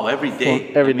 Oh, every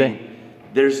day. Every day.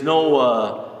 There's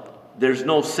no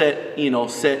set,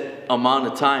 set amount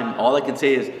of time. All I can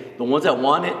say is the ones that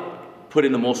want it, put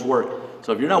in the most work.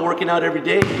 So if you're not working out every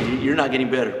day, you're not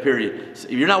getting better, period. So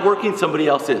if you're not working, somebody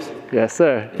else is. Yes,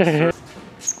 sir. Yes, sir.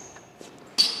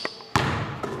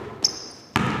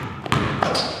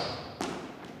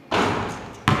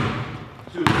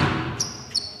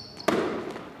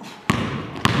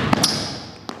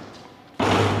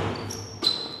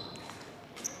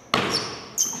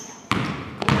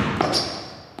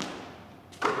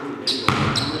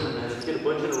 Let's get a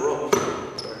bunch in a row.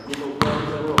 Get those bunches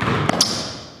in a row.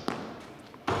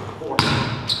 4.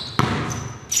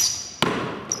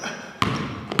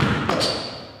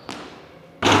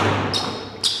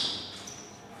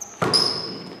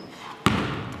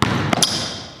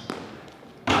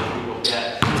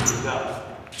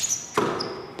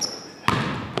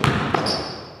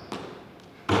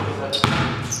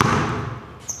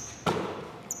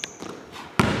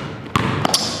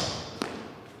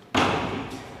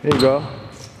 There you go.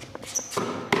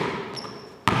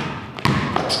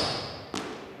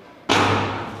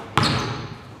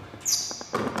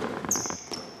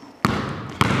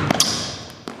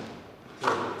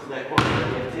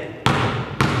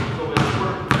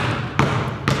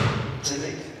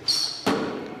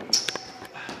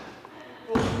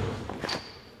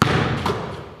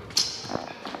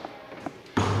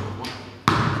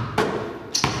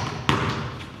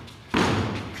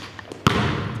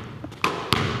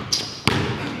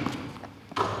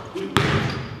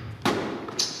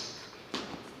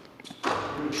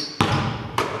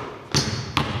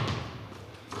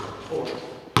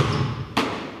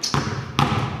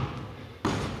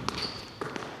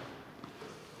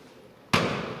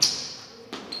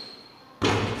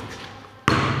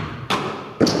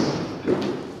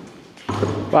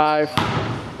 Five.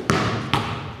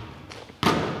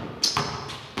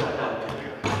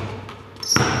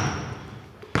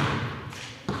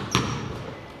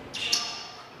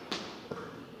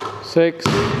 Six.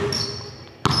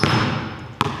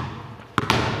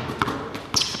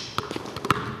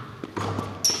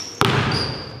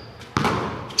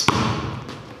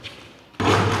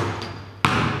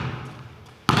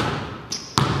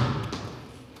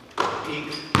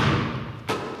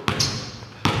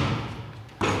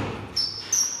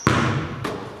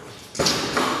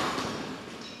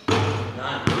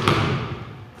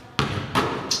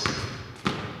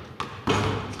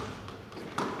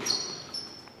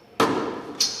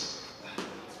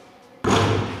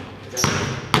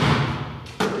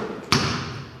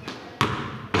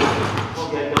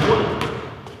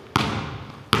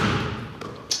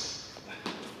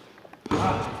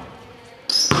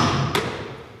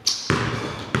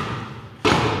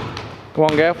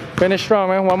 1 gap. Finish strong,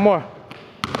 man. 1 more.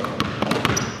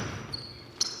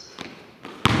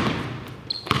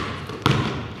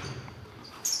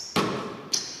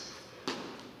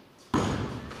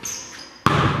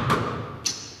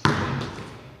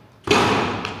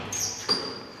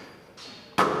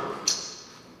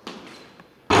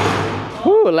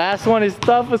 Woo, last one is the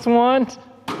toughest one.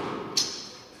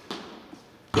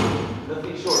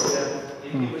 Nothing short, yeah.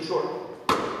 Anything but short.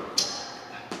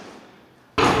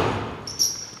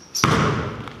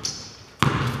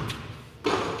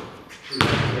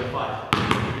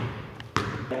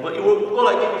 But we'll go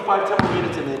like maybe 5-10 more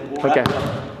minutes and then we'll wrap it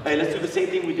up. Hey, let's do the same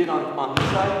thing we did on this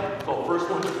side. So first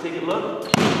one, just take a look.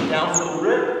 Downhill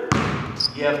rip.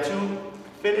 You have 2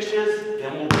 finishes,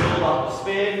 then we'll build off the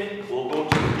spin. We'll go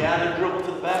to the gather dribble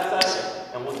to the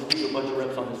backside, and we'll just do a bunch of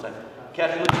reps on this side.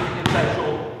 Catch and look to the inside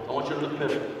shoulder. I want you to look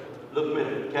middle. Look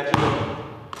middle. Catch and look.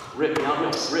 Rip,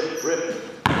 downhill. Rip, rip.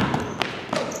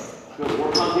 Good.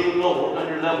 Work on getting low. Work on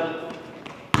your level.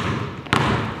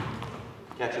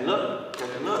 Catch and look. Catch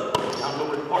and look. Downhill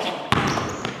rip hard.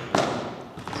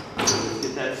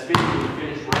 Get that spin.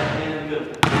 Finish right hand in the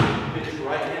middle. Finish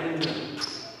right hand in the middle.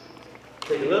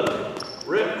 Take a look.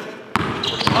 Rip. Good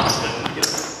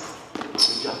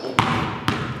job.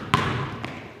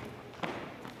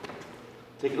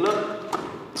 Take a look.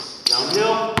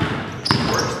 Downhill.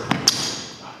 Burst.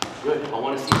 Good. I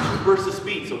want to see 2 bursts of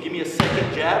speed. So give me a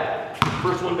second jab.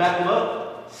 First one back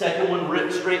up. Second one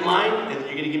rip straight line. And then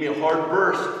you're going to give me a hard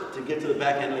burst to get to the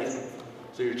backhand lane.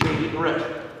 So you're changing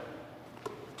direction.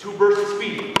 2 bursts of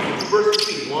speed. 2 bursts of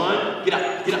speed. 1. Get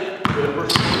up. Get up. Good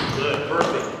burst. Good.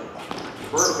 Perfect.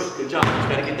 Perfect. Good job. Just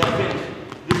got to get that finish.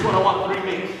 This one I want 3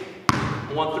 mates.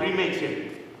 I want 3 mates here.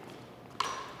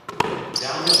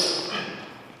 Downhill.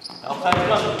 Outside the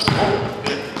gun. Oh,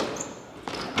 good.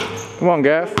 Come on,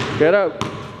 Gav. Get up.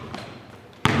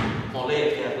 Come on, lay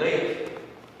it, Gav. Lay it.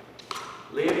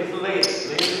 Lay it is the lay it.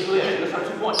 Lay it is the lay it. That's our 2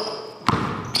 points.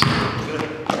 Good.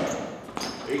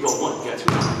 There you go. 1. You got 2.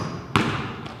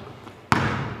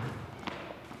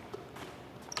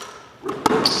 Rip.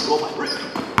 Go by. Rip.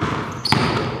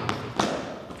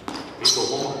 There you go.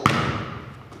 1 more.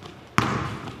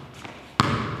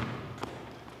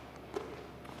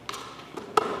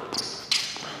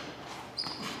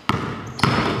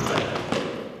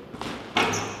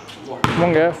 Come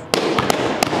on, Gav.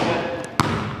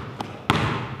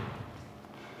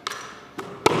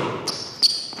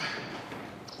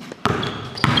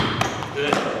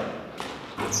 Good.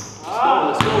 Let's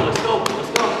go.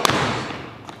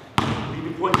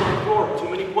 Leaving points on the floor. Too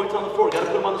many points on the floor. Gotta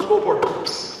put them on the scoreboard.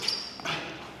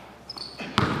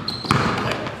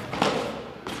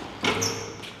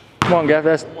 Come on, Gav.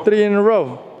 That's 3 in a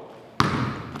row.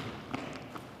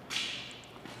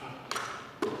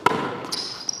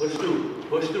 Push through.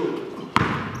 Push through.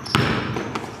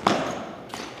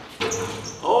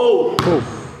 Oh! Ooh.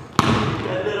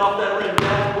 Get it off that rim,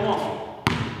 Gav. Come on.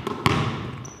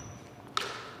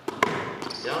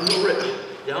 Downhill rip.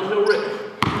 Downhill rip.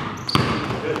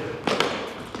 Good.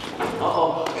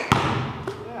 Uh-oh.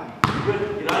 Good.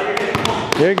 Get out of your head. Come on.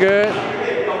 You're good. Get out of your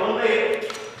head. Come on, lay it.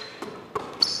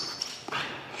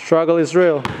 Struggle is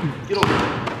real. Get over.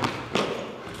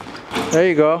 There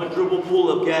you go. 1 dribble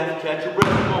pull up, Gav. Catch your breath.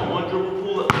 Come on. 1 dribble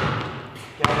pull up.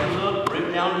 Catch your look.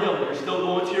 Rip downhill. You're still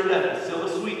going to your left. Still a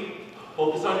sweep.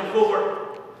 Focus on your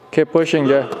footwork. Keep pushing,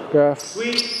 Gav.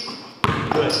 Sweep.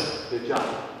 Good. Good job.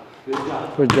 Good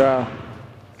job. Good job.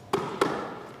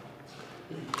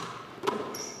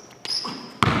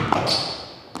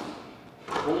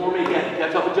 One more minute, Gav.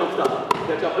 Catch off a jump stop.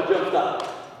 Catch off a jump stop.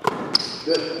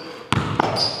 Good.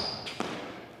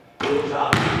 Good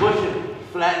job. Keep pushing.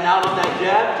 Flatten out on that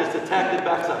jab. Just attack the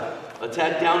backside.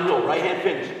 Attack downhill. Right hand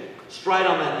finish. Stride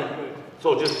on that thing.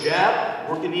 So just jab.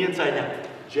 Working the inside now.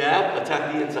 Jab.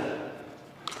 Attack the inside.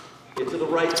 Get to the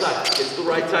right side. Get to the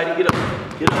right side and get up.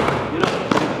 Get up. Get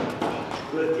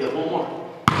up. Good. Yeah, 1 more.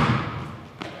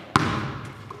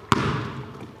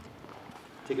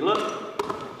 Take a look.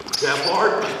 Jab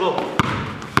hard. Slow.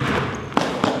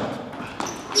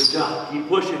 Good job. Keep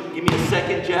pushing. Give me a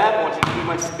second jab. I want you to give me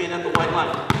my spin at the white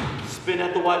line. Spin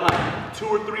at the white line. 2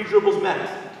 or 3 dribbles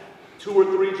max. 2 or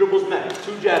 3 dribbles max.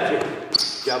 2 jabs here.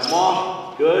 Jab them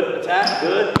off. Good. Attack.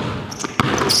 Good.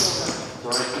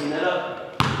 Sorry, clean that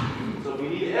up. So if you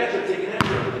need an extra, take an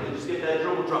extra. And then just get that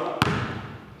dribble drop.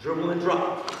 Dribble and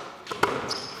drop.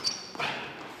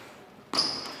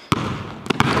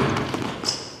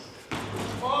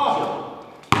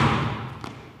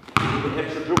 Need an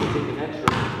extra dribble, take an extra,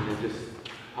 and then just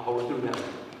power through that.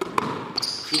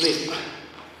 2 minutes.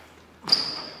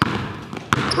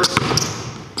 First.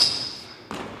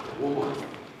 1 more.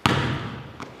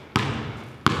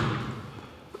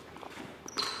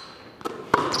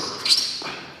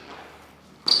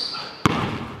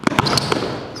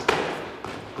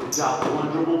 Good job.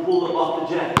 1 dribble pull up off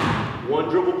the jab. 1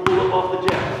 dribble pull up off the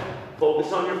jab.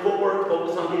 Focus on your footwork.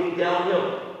 Focus on getting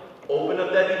downhill. Open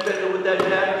up that defender with that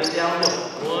jab. Get downhill.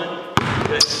 1.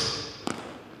 Good.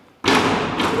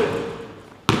 Good.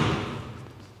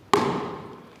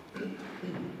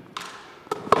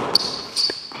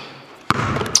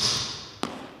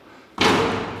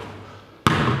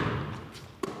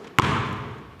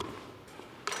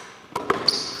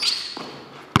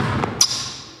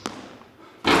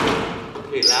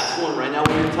 Okay, last one. Right now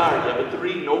when you're tired, you have a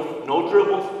 3, no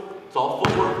dribbles. It's all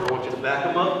footwork. I want you to back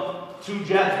them up. 2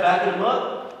 jabs backing them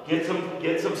up. Get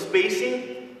some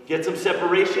spacing, get some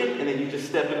separation, and then you just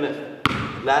step and lift.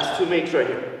 Last 2 makes right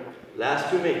here. Last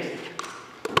 2 makes.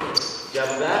 Jab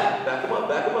them back them up,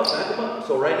 back them up, back them up.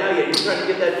 So right now, yeah, you're trying to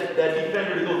get that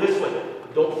defender to go this way.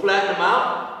 Don't flatten them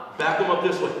out, back them up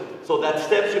this way. So that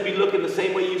step should be looking the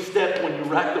same way you step when you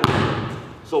rack the rim.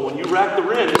 So when you rack the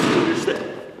rim, this is your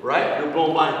step, right? You're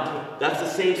going by them. That's the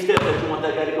same step that you want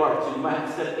that guy to guard. So you might have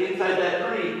to step inside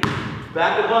that 3,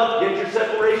 back them up, get your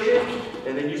separation,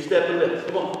 and then you step and lift.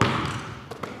 Come on.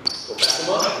 So back them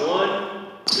up. 1,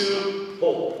 2,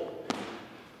 hold.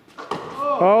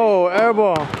 Oh,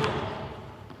 airball.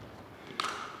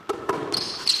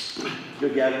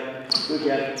 Good, Gavin. Good,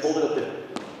 Gavin. Hold it up there.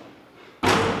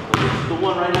 This is the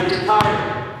one right now. You're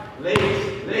tired. Legs.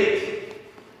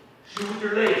 Shoot with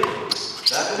your legs.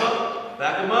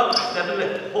 Back them up, step and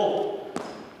lift. Hold.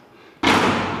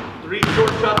 3 short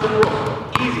shots in a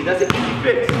row. Easy. That's an easy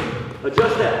fix.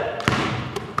 Adjust that.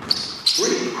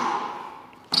 3.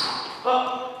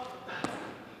 Up.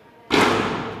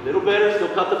 Little better. Still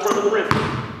cut the front of the rim.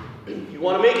 If you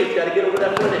want to make it, you got to get over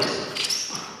that front edge.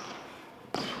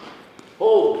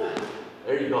 Hold.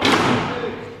 There you go.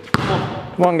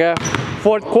 Come on, Gav.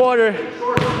 4th quarter.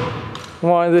 Come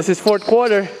on, this is 4th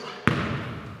quarter.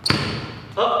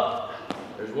 Up.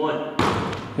 There's 1.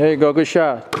 There you go, good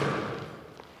shot.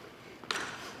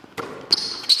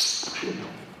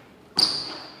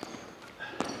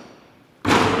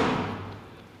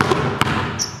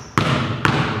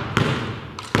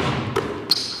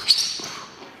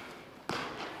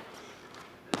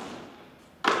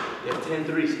 You have 10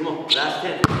 threes. Come on. Last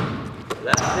 10.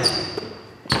 Last 10.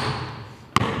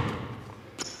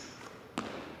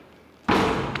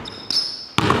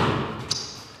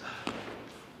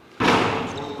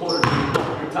 Fourth quarter.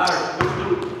 You're tired. Let's do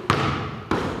it.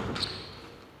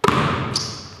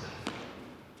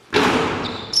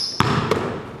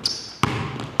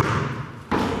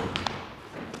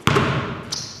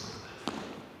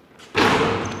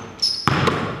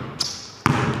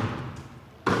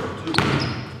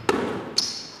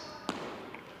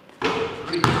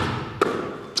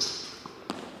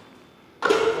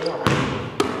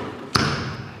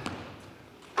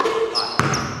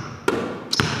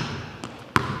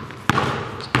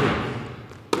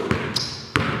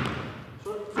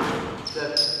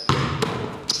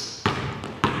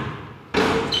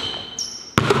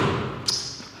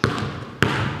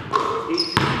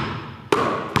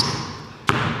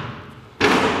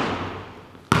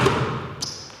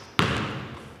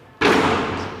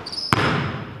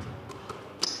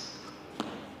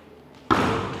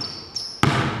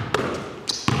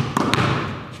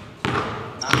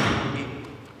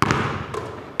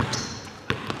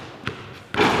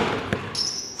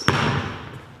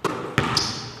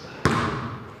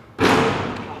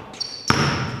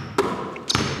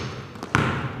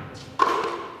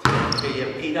 Okay, you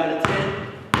have 8 out of 10.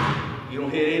 You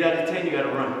don't hit 8 out of 10, you gotta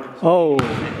run. Oh.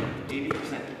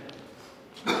 80%.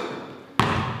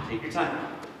 Take your time.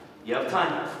 You have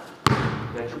time.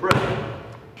 You got your breath.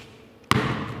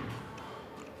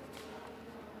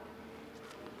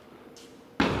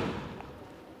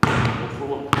 Go for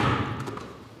 1.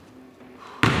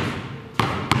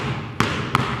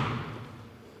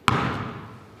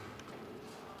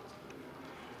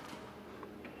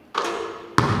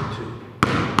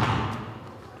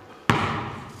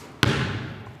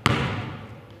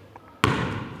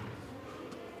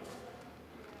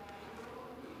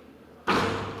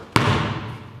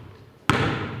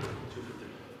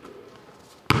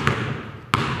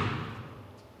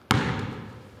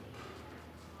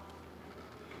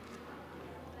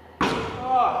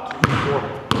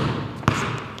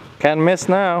 Can't miss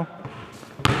now.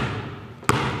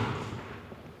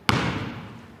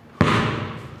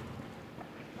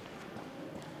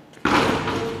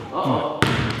 Uh-oh.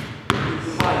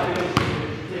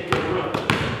 Take your run.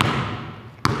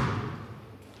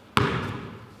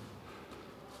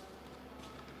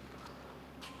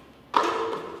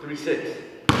 3-6.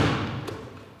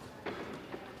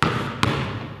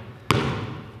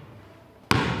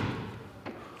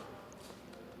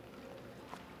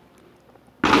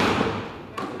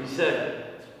 Reset.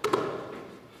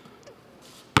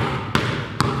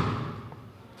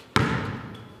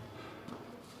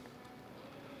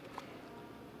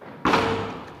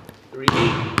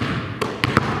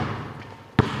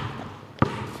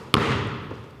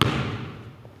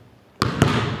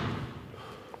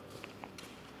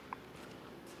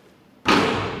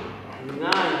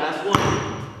 Last one.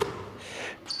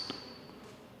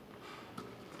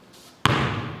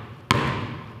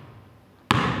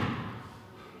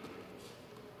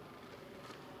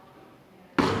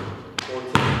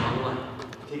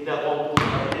 Take that ball.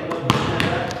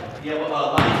 Yeah,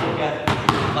 line go, Gavin.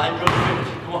 Line go,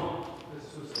 finish. Come on.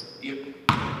 Yep.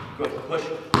 Good. Push.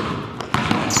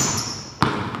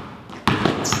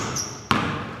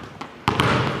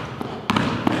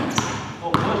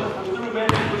 Oh, push through it, man.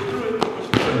 Push through it. Push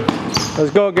through it. Let's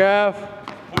go, Gav.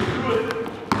 Push through it.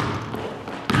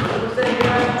 100%,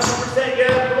 Gav. 100%,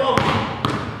 Gav. Come on.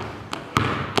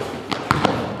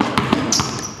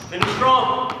 Finish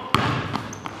strong.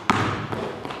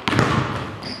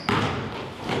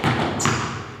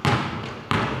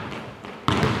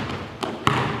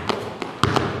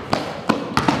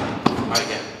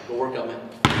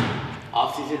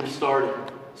 Off-season is started,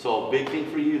 so a big thing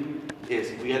for you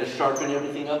is we got to sharpen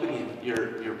everything up again.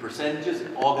 Your percentages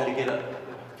all got to get up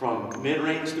from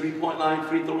mid-range, three-point line,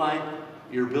 free throw line.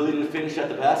 Your ability to finish at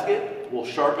the basket, we'll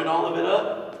sharpen all of it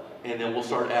up, and then we'll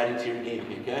start adding to your game.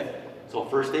 Okay. So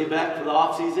first day back for the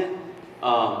off-season,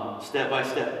 step by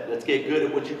step. Let's get good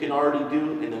at what you can already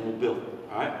do, and then we'll build.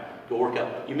 All right. Go work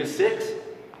out. You missed 6.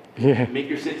 Yeah. Make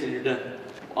your 6, and you're done.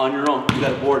 On your own. You got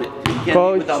to board it. You can't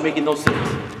Coach, leave without making those 6.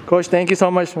 Coach, thank you so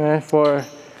much, man, for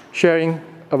sharing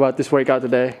about this workout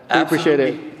today. We appreciate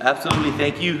it. Absolutely.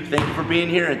 Thank you. Thank you for being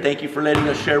here, and thank you for letting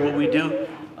us share what we do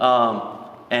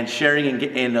and sharing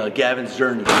in Gavin's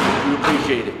journey. We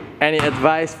appreciate it. Any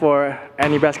advice for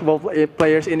any basketball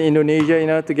players in Indonesia, you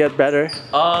know, to get better?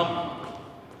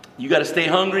 You got to stay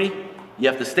hungry. You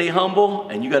have to stay humble,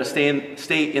 and you got to stay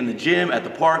in the gym, at the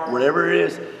park, wherever it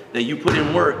is that you put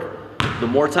in work. The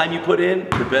more time you put in,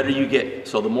 the better you get.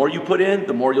 So the more you put in,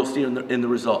 the more you'll see in the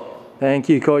result. Thank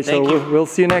you, Coach. Thank so you. We'll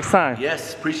see you next time.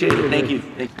 Yes, appreciate it. Thank you.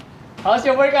 Thank you. How's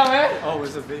your workout, man? Oh,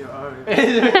 it's a video. Oh,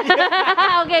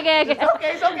 Okay.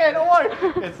 It's okay, don't worry.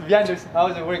 It's Vianders. How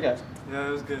was your workout? yeah,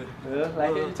 it was good.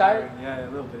 Like it? You tired? Yeah, a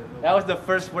little bit. That was the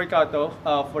first workout though,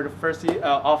 for the first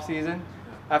off season,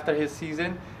 after his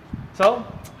season. So,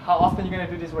 how often are you gonna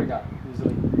do this workout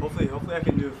usually? Hopefully I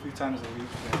can do it a few times a week.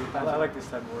 Yeah. I like this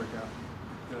type of workout.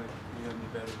 I feel like you're gonna be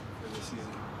better for the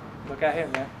season. Look at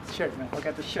him, man. Shirt, man. Look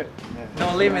at the shirt. Yeah.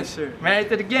 No limits. Married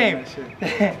to the game. Sure.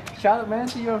 Shout out, man,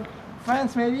 to your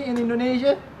friends maybe in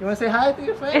Indonesia. You want to say hi to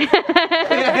your friends?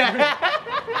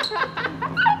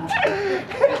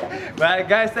 But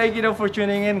guys, thank you for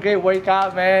tuning in. Great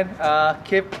workout, man.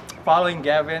 Keep following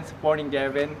Gavin, supporting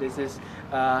Gavin. This is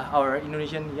our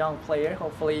Indonesian young player.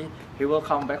 Hopefully he will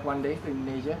come back one day to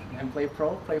Indonesia and play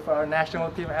for our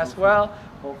national team as well.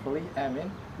 Hopefully, Amin.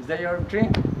 Is that your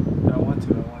dream? I want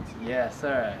to. Yes,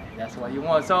 sir. That's what you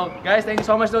want. So, guys, thank you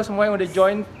so much semua yang udah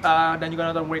join dan juga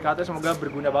nonton workoutnya. Semoga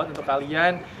berguna banget untuk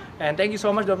kalian. And thank you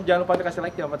so much. Jangan lupa untuk kasih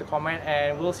like, jangan lupa untuk comment,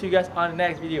 and we'll see you guys on the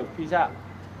next video. Peace out.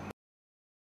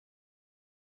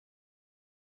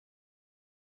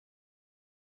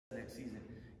 Next season,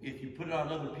 if you put it on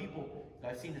other people,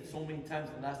 I've seen it so many times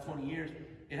in the last 20 years.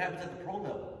 It happens at the pro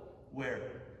level where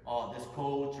this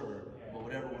coach or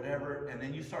whatever, and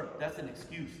then you start. That's an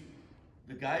excuse.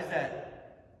 The guys that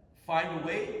find a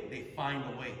way, they find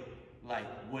a way. Like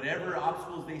whatever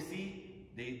obstacles they see,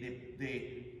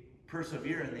 they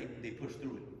persevere and they push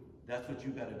through it. That's what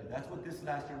you got to do. That's what this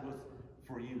last year was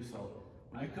for you. So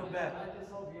when you come back, I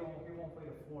just hope you won't play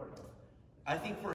the 4 though. I think for